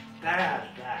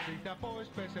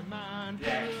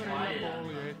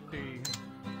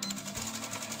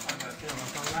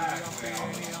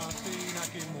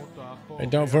 Hey,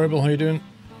 Dark Variable, how you doing?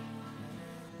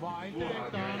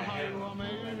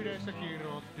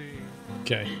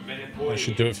 Okay, that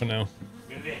should do it for now.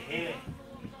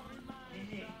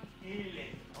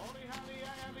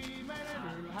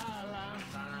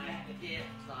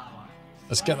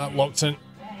 Let's get that locked in.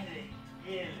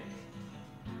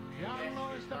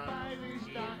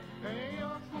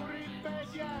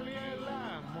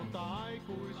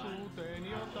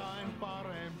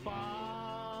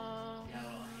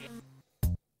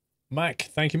 Mac,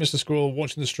 thank you, Mr. Squirrel,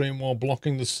 watching the stream while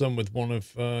blocking the sun with one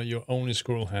of your only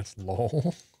squirrel hats.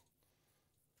 Lol.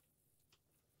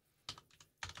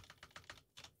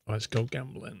 Let's go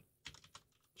gambling.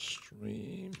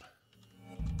 Stream.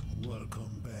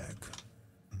 Welcome back,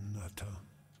 Nutter.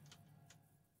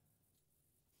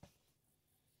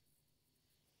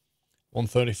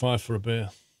 $1.35 for a beer.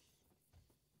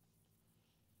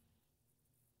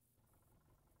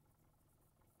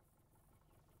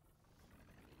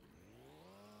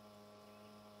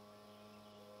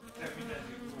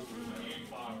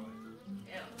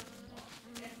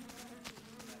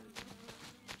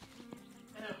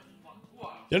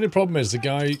 The only problem is the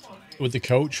guy with the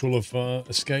coach will have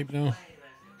escaped now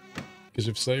because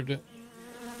we've saved it.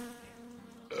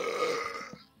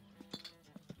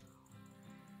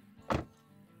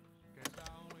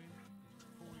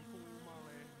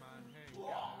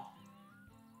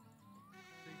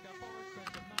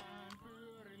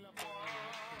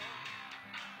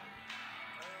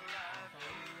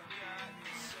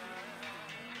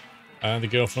 And the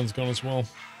girlfriend's gone as well.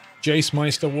 Jace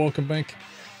Meister, welcome back.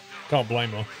 Can't blame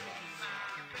her.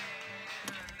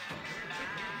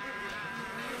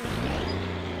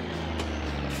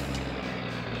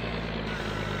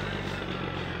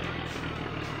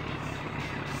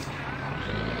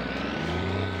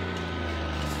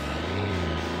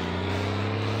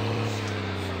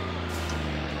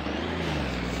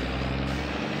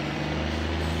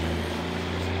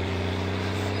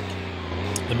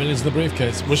 The millions in the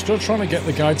briefcase. We're still trying to get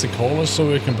the guy to call us so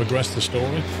we can progress the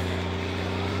story.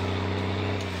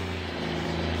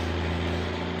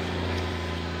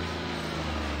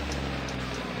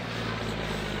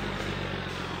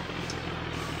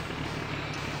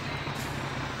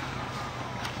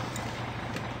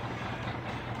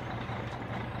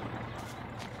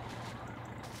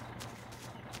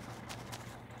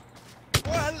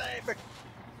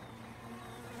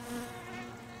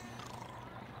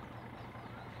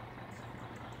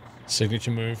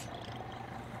 Signature move.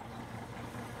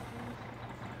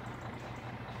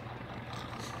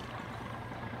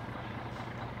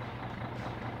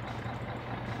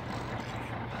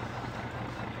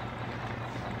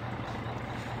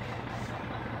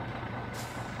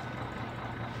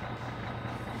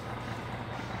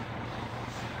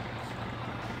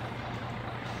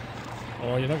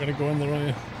 Oh, you're not going to go in there, are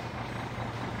you?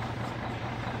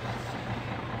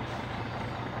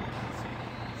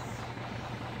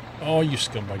 Oh, you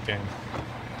scumbag game.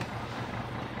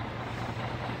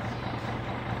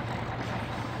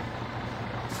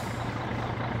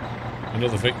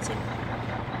 Another victim.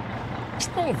 It's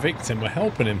not a victim, we're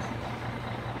helping him.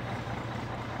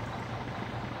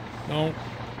 No,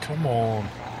 come on.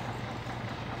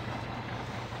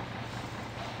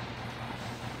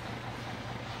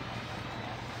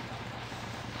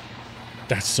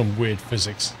 That's some weird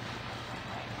physics.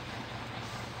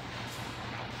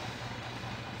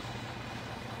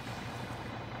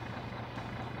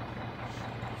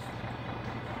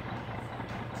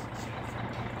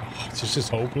 It's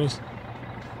just hopeless.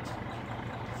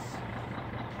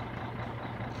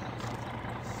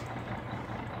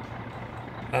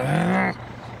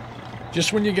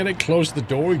 Just when you get it close to the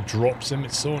door, he drops him.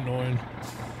 It's so annoying.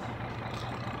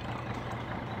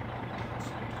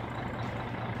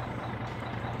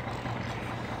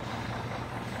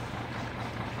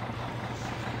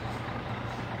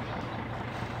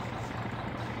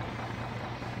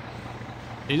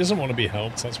 He doesn't want to be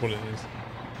helped, that's what it is.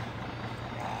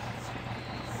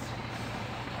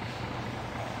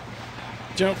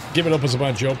 Joe, give it up as a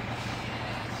bad job.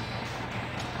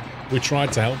 We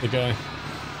tried to help the guy,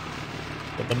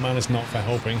 but the man is not for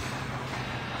helping.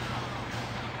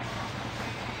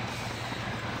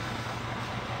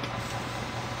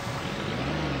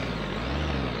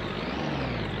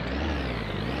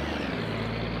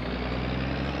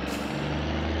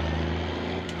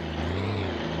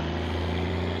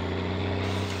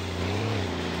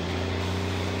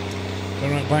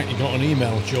 Back, you got an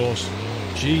email, Jaws.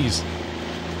 Jeez.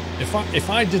 If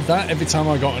I did that every time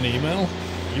I got an email,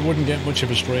 you wouldn't get much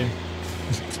of a stream.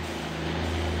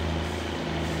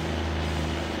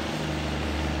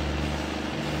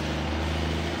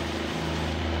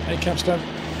 Hey Capstan,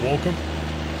 welcome.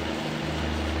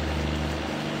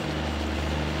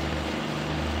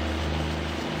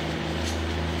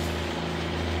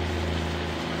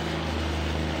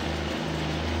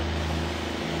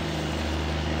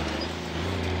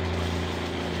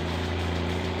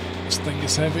 This thing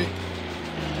is heavy.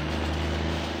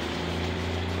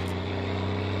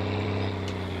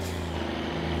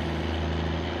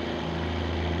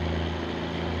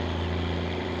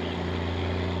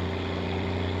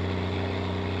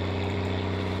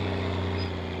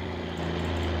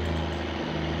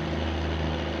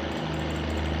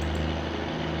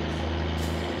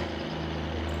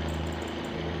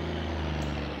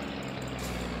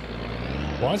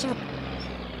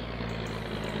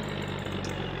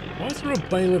 Why is there a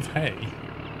bale of hay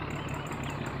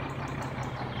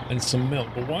and some milk?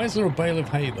 But why is there a bale of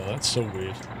hay though? That's so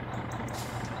weird.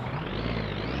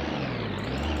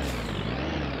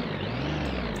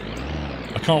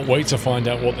 I can't wait to find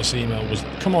out what this email was.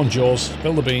 Come on, Jaws,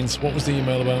 spill the beans. What was the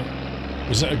email about?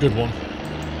 Was it a good one?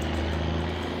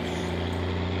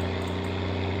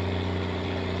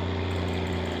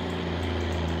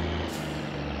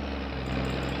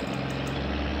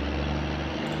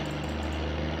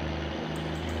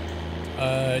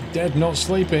 Dead, not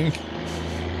sleeping.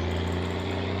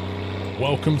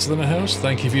 Welcome to the house.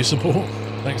 Thank you for your support.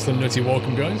 Thanks for the nutty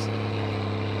welcome, guys.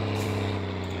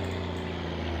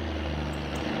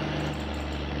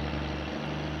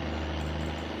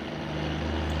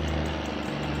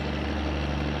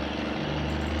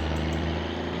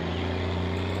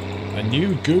 A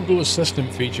new Google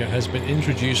Assistant feature has been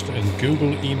introduced and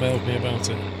Google emailed me about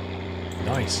it.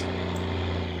 Nice.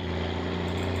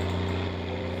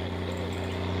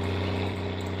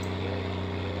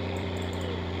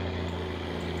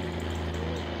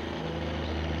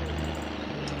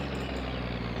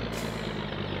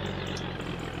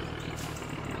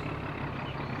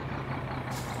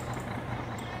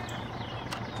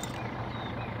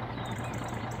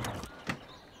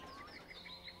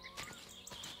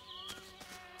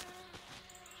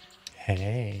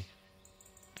 Hey.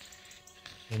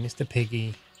 Hey, Mr.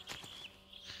 Piggy.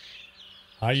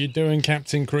 How you doing,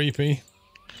 Captain Creepy?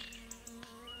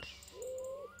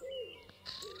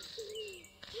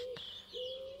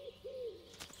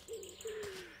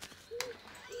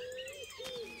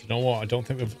 You know what? I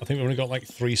think we've only got like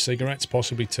 3 cigarettes,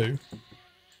 possibly 2.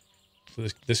 So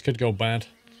this could go bad.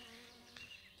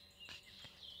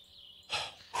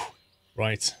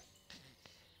 Right.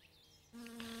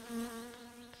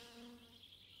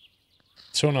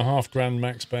 2.5 grand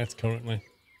max bet currently.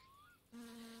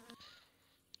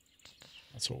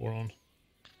 That's what we're on.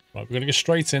 Right, we're gonna go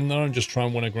straight in there and just try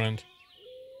and win a grand.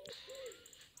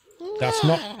 That's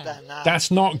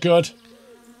not good.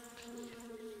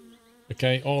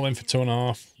 Okay, all in for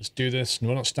 2.5. Let's do this. No,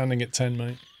 we're not standing at 10,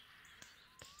 mate.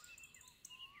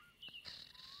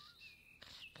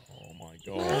 Oh my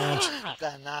god.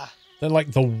 They're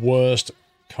like the worst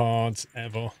cards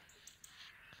ever.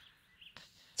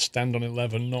 Stand on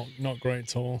 11, not great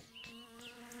at all.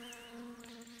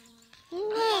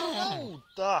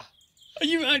 Are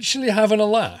you actually having a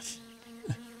laugh?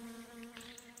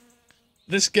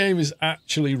 This game is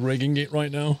actually rigging it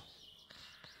right now.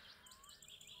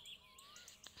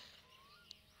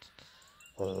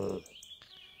 We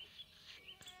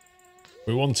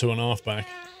won 2.5 back.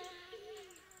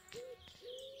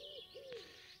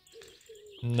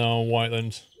 No,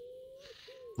 Whiteland.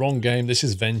 Wrong game, this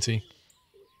is Venti.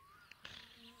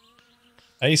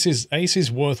 Ace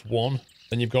is worth 1.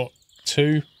 Then you've got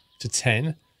 2 to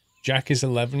 10. Jack is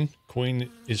 11.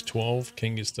 Queen is 12.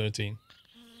 King is 13.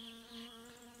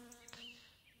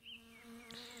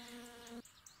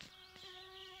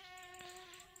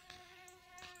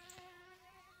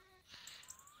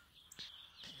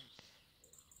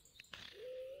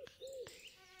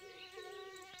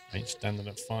 Ain't standing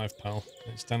at 5, pal.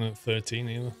 Ain't standing at 13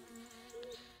 either.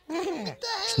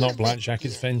 It's not blackjack,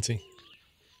 it's venti.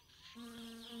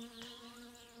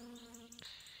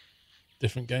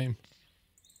 Different game.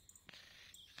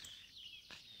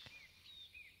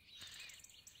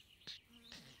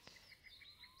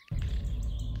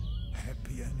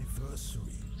 Happy anniversary,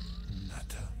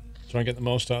 Nutter. Try and get the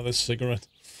most out of this cigarette.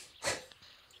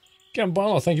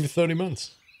 Gambalo, thank you for 30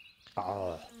 months.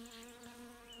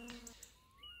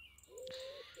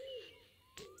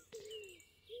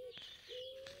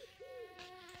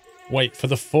 Wait, for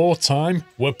the 4th time,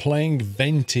 we're playing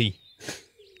Venti.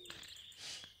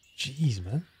 Jeez,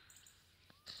 man.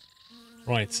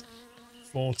 Right.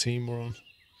 14 we're on.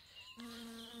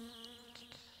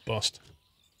 Bust.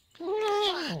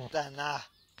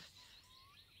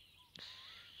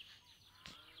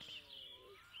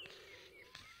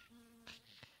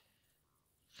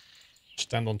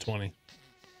 Stand on 20.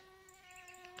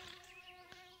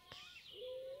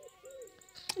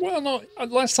 Well, no.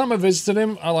 Last time I visited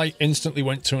him, I like instantly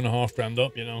went 2.5 grand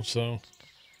up, you know. So,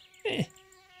 we're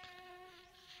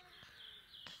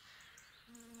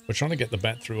trying to get the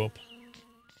bet through up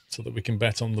so that we can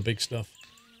bet on the big stuff.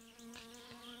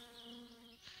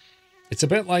 It's a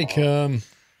bit like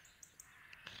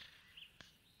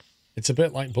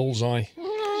Bullseye,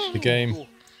 the game.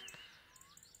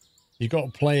 You got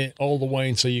to play it all the way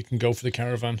until you can go for the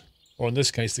caravan, or in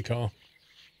this case, the car.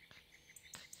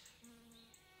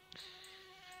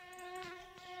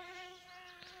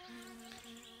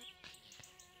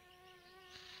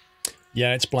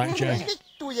 Yeah, it's blackjack.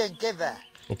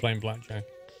 We're playing blackjack.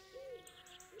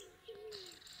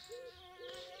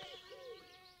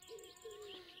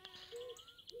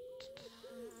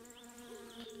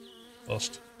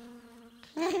 Bust.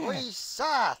 Oi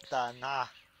saatana.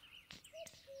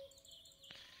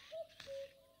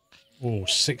 Oh,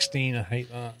 16, I hate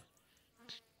that.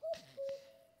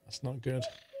 That's not good.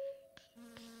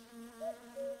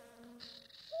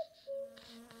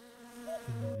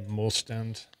 More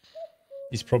stand.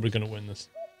 He's probably going to win this.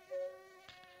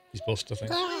 He's bust, I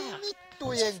think.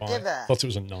 That's 5. Thought it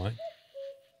was a 9.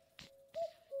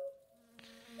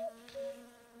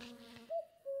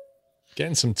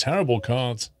 Getting some terrible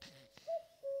cards.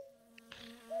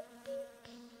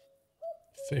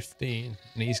 15,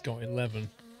 and he's got 11.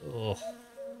 Ugh.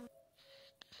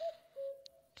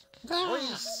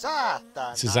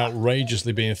 This is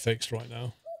outrageously being fixed right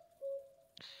now.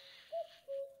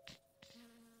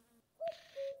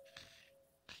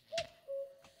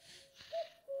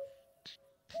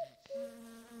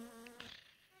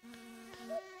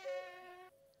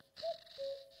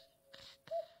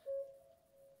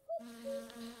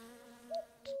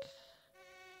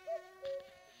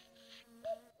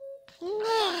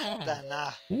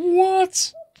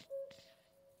 What?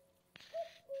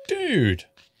 Dude.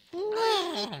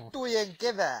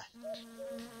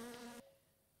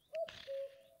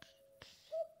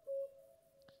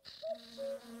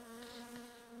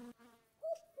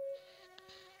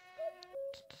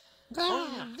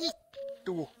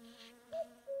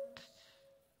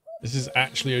 This is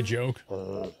actually a joke.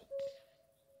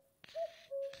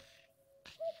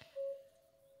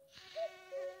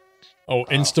 Oh,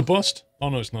 insta-bust? Oh,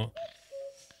 no, it's not.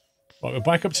 Right, we're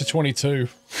back up to 22.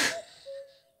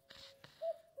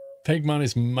 Pigman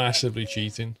is massively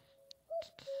cheating.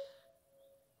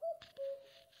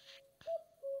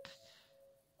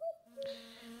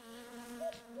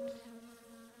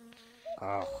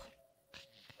 Oh.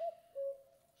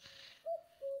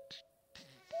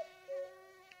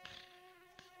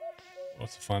 I'll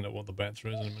have to find out what the bet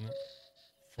through is in a minute.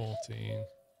 14,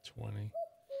 20.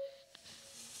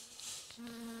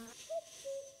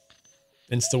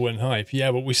 Insta-win hype.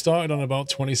 Yeah, but we started on about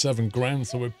 27 grand,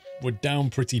 so we're down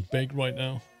pretty big right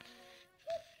now.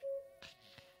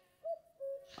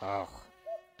 Oh.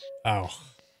 Ow.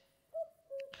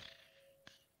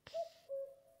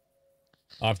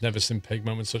 I've never seen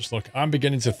Pigman with such luck. I'm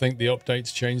beginning to think the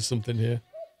updates changed something here.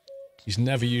 He's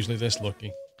never usually this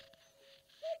lucky.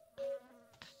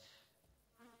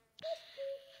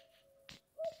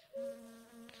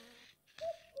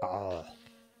 Oh.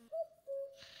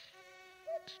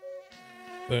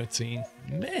 13.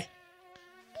 Meh.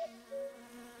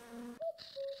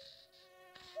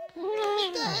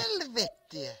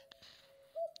 Helvettiä.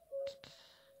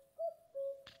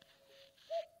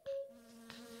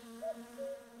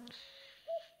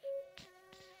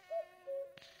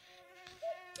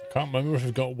 Can't remember if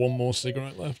I've got one more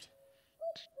cigarette left.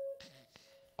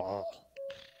 Oh.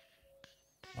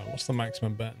 Right, what's the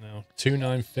maximum bet now?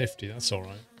 2,950. That's all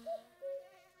right.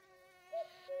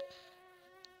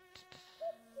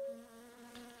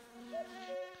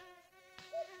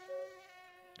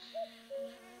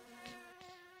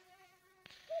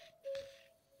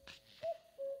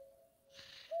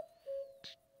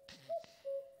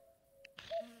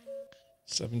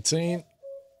 17.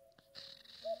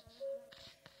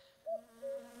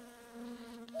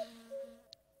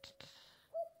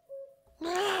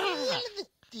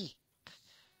 Helvetti!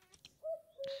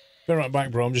 Be right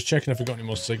back, bro. I'm just checking if we got any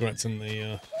more cigarettes in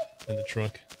the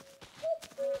truck.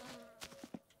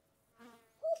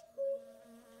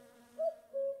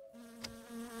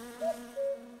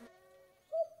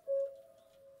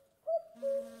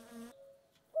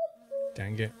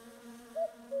 Dang it.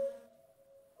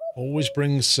 Always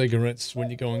bring cigarettes when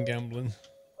you're going gambling.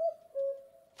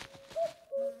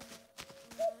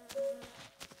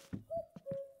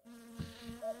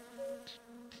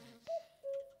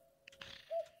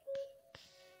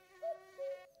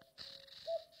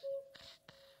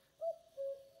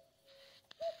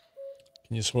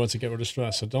 Can you swear to get rid of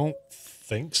stress? I don't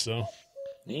think so.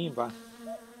 Niinpä.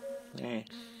 Niin.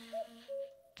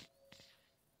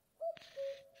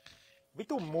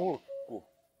 Vitun mulkku.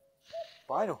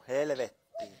 Painu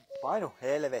helvettiin. Painu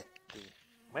helvettiin.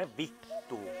 Mene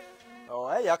vittuun.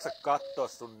 Joo, ei jaksa katsoa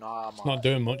sun naamaa. It's not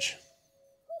doing much.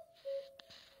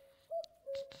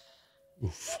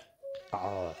 Oof.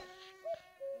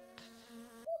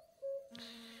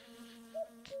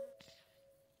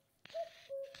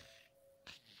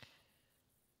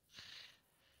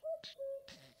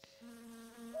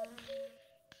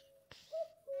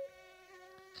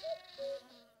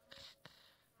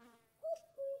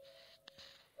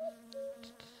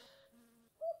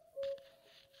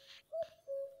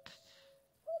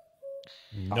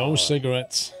 No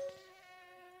cigarettes.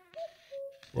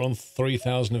 We're on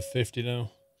 3,050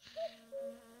 now.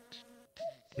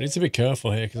 We need to be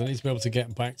careful here because I need to be able to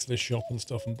get back to the shop and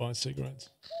stuff and buy cigarettes.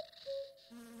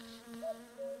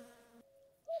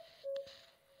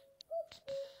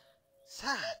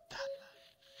 Saatana.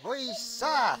 Voi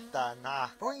saatana.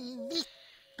 Voi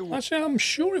vittu. Actually, I'm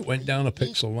sure it went down a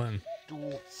pixel then.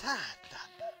 Vittu.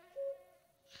 Saatana.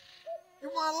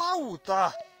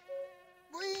 Jumalauta.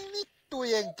 Voi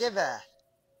vittujen kevät.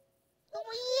 No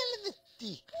voi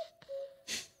helvetti.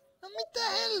 No mitä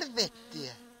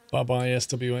helvettiä? Bye bye,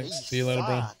 SWX. See you later,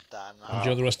 bro. Saatana.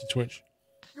 Enjoy the rest of Twitch.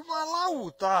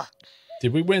 Jumalauta.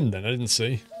 Did we win then? I didn't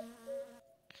see.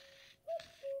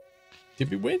 Did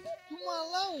we win?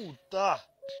 Jumalauta.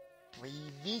 Voi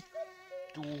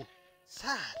vittu.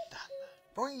 Saatana.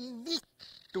 Voi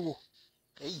vittu.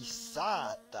 Ei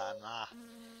saatana.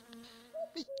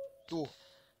 Vittu.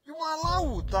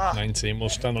 Jumalauta. 19. We'll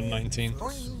stand on 19.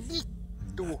 Voi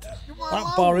vittu.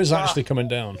 That bar is actually coming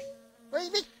down.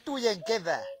 Voi vittujen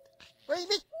kevät. Voi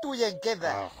vittujen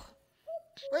kevät.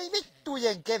 Voi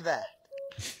vittujen kevät.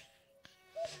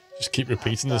 Just keep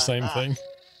repeating the same thing.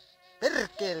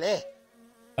 Perkele.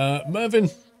 Mervin,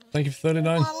 thank you for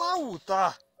 39.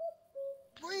 Jumalauta.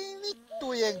 Voi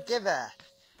vittujen kevät.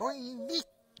 Voi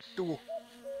vittu.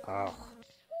 Ow.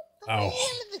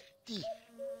 Helvetti.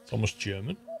 It's almost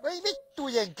German. Voi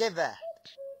vittujen kevät.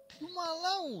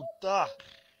 Jumalauta.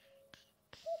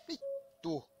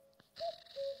 Vittu.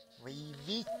 Voi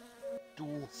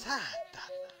vittu. Saatana.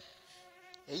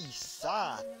 Ei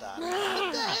saatana.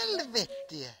 Mitä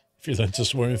helvettiä? If you learn to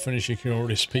swear in Finnish, you can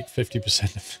already speak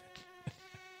 50% of it.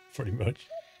 Pretty much.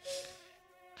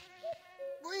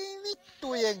 Voi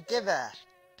vittujen kevät.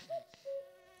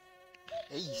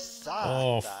 Ei saatana.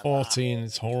 Oh, 14.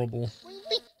 It's horrible. Voi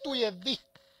vittujen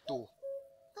vittu.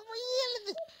 No voi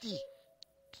helvetti.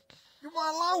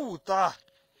 Jumalauta.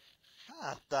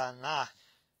 Saatana.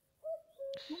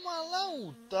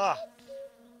 Jumalauta.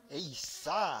 Ei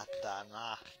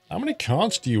saatana. How many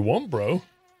cards do you want, bro?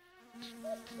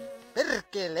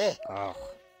 Perkele.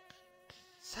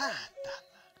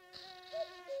 Saatana.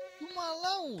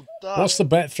 Jumalauta. What's the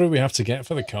bet through we have to get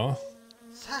for the car?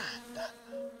 Saatana.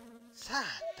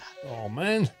 Saatana. Oh,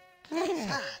 man.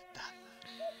 Saatana.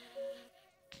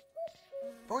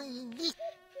 Voi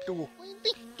vittu. Voi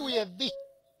vittujen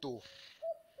vittu.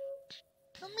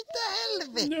 No mitä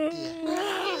helvettiä? No.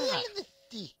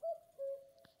 Helvetti.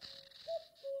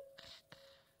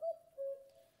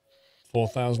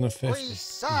 4,050. Voi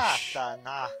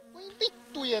saatana. Voi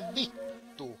vittujen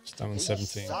vittu. Stand on Ei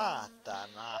 17.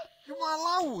 saatana.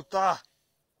 Jumalauta.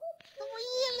 No voi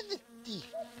helvetti.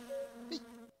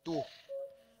 Vittu.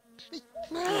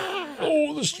 Vittu.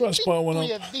 Oh, the stress bar went up.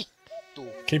 Vittujen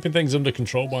vittu. Keeping things under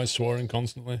control by swearing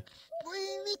constantly.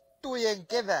 Voi vittujen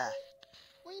kevät.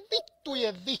 Voi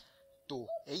vittujen vittu.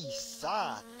 Ei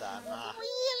saatana. Voi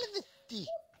helvetti.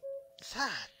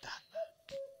 Saatana.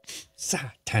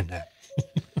 Satana.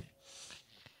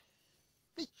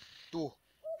 Vittu.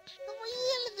 No voi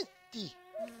helvetti.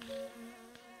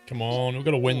 Come on, we've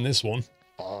got to win this one.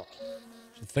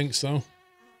 I think so.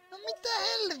 No mitä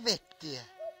helvettiä?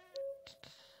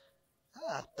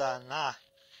 Saatana.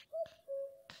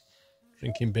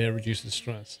 Drinking beer reduces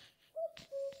stress.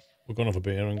 We're gonna have a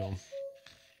beer, hang on.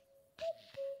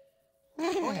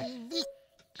 Oi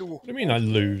vittu. What do you mean I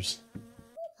lose?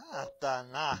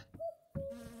 Saatana.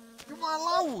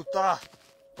 Jumalauta.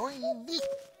 Oi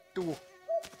vittu.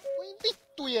 Oi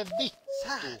vittujen vittu.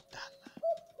 Saatana.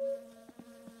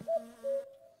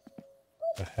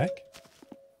 The heck?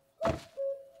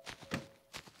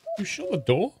 You shut the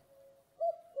door?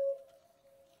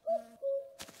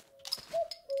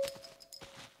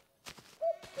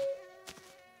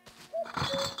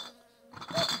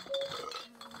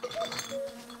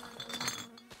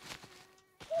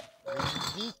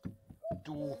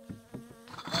 Vittu.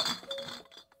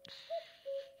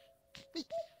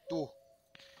 Vittu.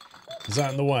 Is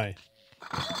that in the way?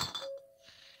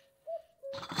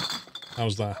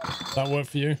 How's that? Does that work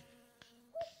for you?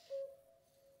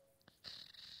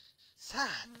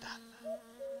 Saatana.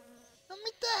 No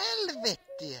mitä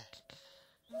helvettiä?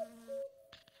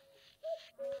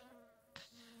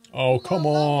 Oh, come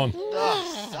on.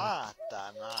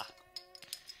 Saatana.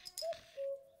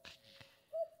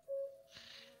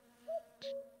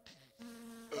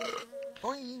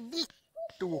 Oi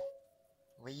vittu.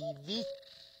 Oi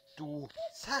vittu.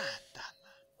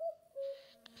 Saatana.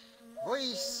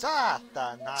 Voi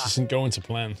saatana. This isn't going to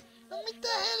plan. No mitä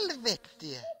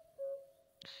helvettiä?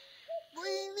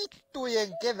 Voi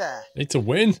vittujen kevää. Need to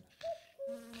win.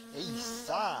 Ei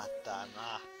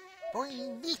saatana. Voi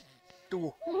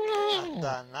vittu.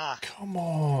 Saatana. Come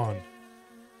on.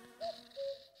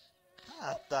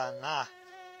 Saatana.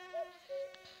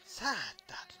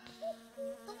 Saatana.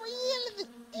 No voi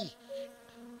helvetti.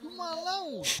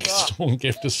 Jumalauta. Someone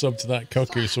gift a sub to that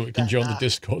cuckoo so it can join the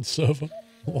Discord server.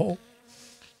 Lol.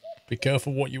 Be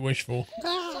careful what you wish for.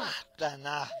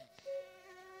 Saatana.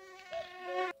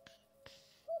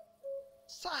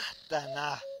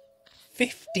 Saatana.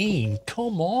 15?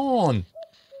 Come on.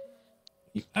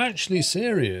 You actually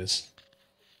serious?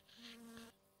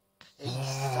 Ei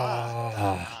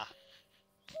saatana.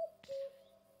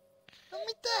 No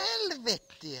mitä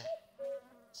helvettiä?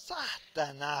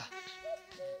 Saatana.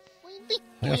 Voi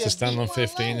I have to stand on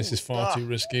 15. jumalauta. This is far too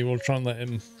risky. We'll try and let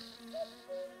him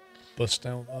bust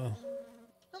out there.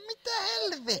 No mitä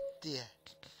helvettiä?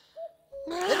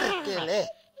 Perkele.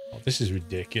 Oh, this is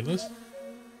ridiculous.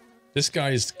 This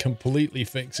guy is completely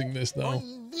fixing this though.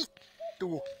 Voi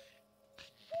vittu.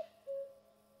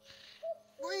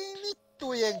 Voi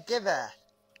vittujen kevää.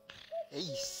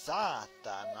 Ei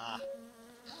saatana.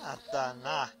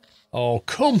 Saatana. Oh,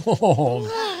 come on.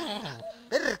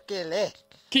 Perkele.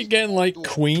 Keep getting like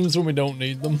queens when we don't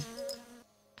need them.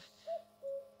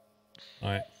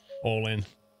 Alright, all in.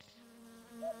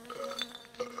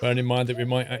 Bearing in mind that we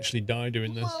might actually die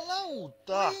doing this.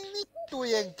 Jumalauta. Voi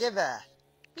vittujen kevää.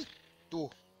 Vittu.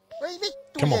 Voi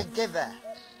Come on. vittujen kevää.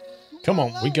 Come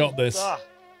on, we got this. Jumalauta.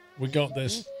 We got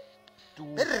this.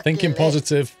 Perkele. Thinking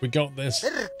positive, we got this.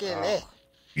 Perkele.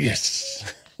 Yes.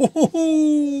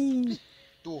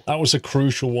 That was a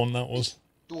crucial one, that was.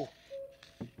 Vittu.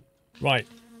 Right.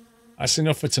 That's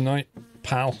enough for tonight,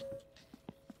 pal.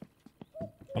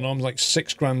 I know I'm like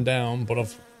 6 grand down, but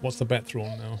what's the bet through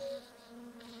on now?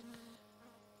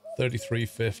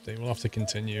 33.50. We'll have to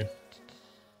continue.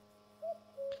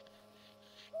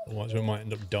 Otherwise we might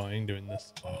end up dying doing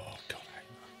this. Oh god, I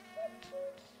hate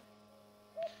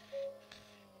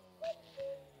that.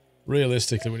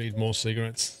 Realistically, we need more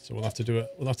cigarettes, so we'll have to do it.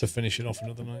 We'll have to finish it off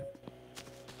another night.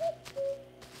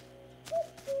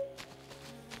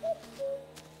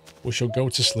 We shall go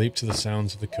to sleep to the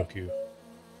sounds of the cuckoo.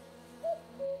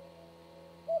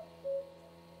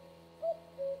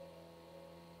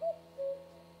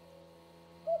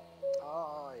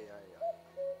 Ai, ai, ai.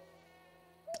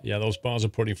 Yeah, those bars are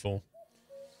pretty full.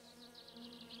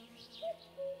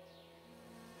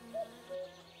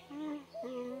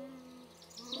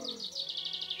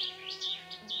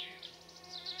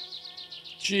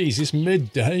 Jeez, it's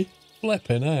midday.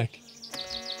 Flippin' heck.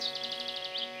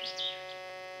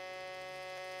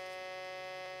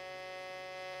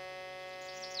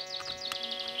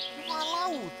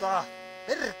 Jumalauta.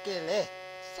 Perkele.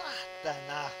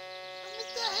 Saatana. No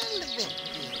mitä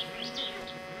helvettiä?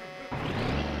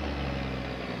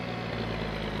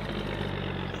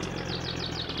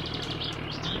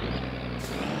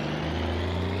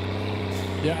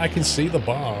 Yeah, I can see the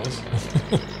bars.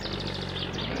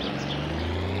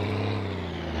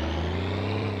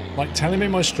 Like, telling me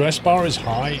my stress bar is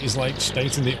high is like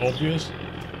stating the obvious.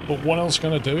 But what else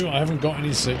can I do? I haven't got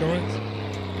any cigarettes.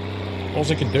 All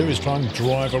I can do is try and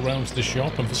drive around to the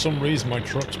shop, and for some reason my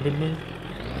truck's been moved.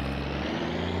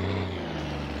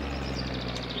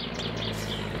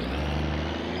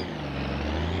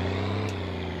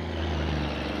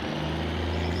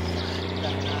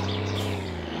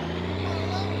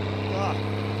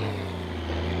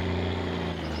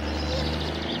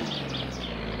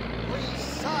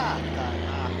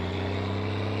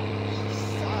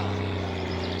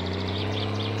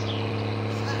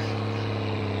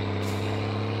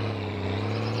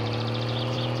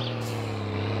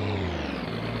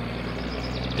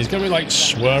 He's gonna be like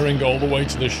swearing all the way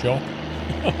to the shop.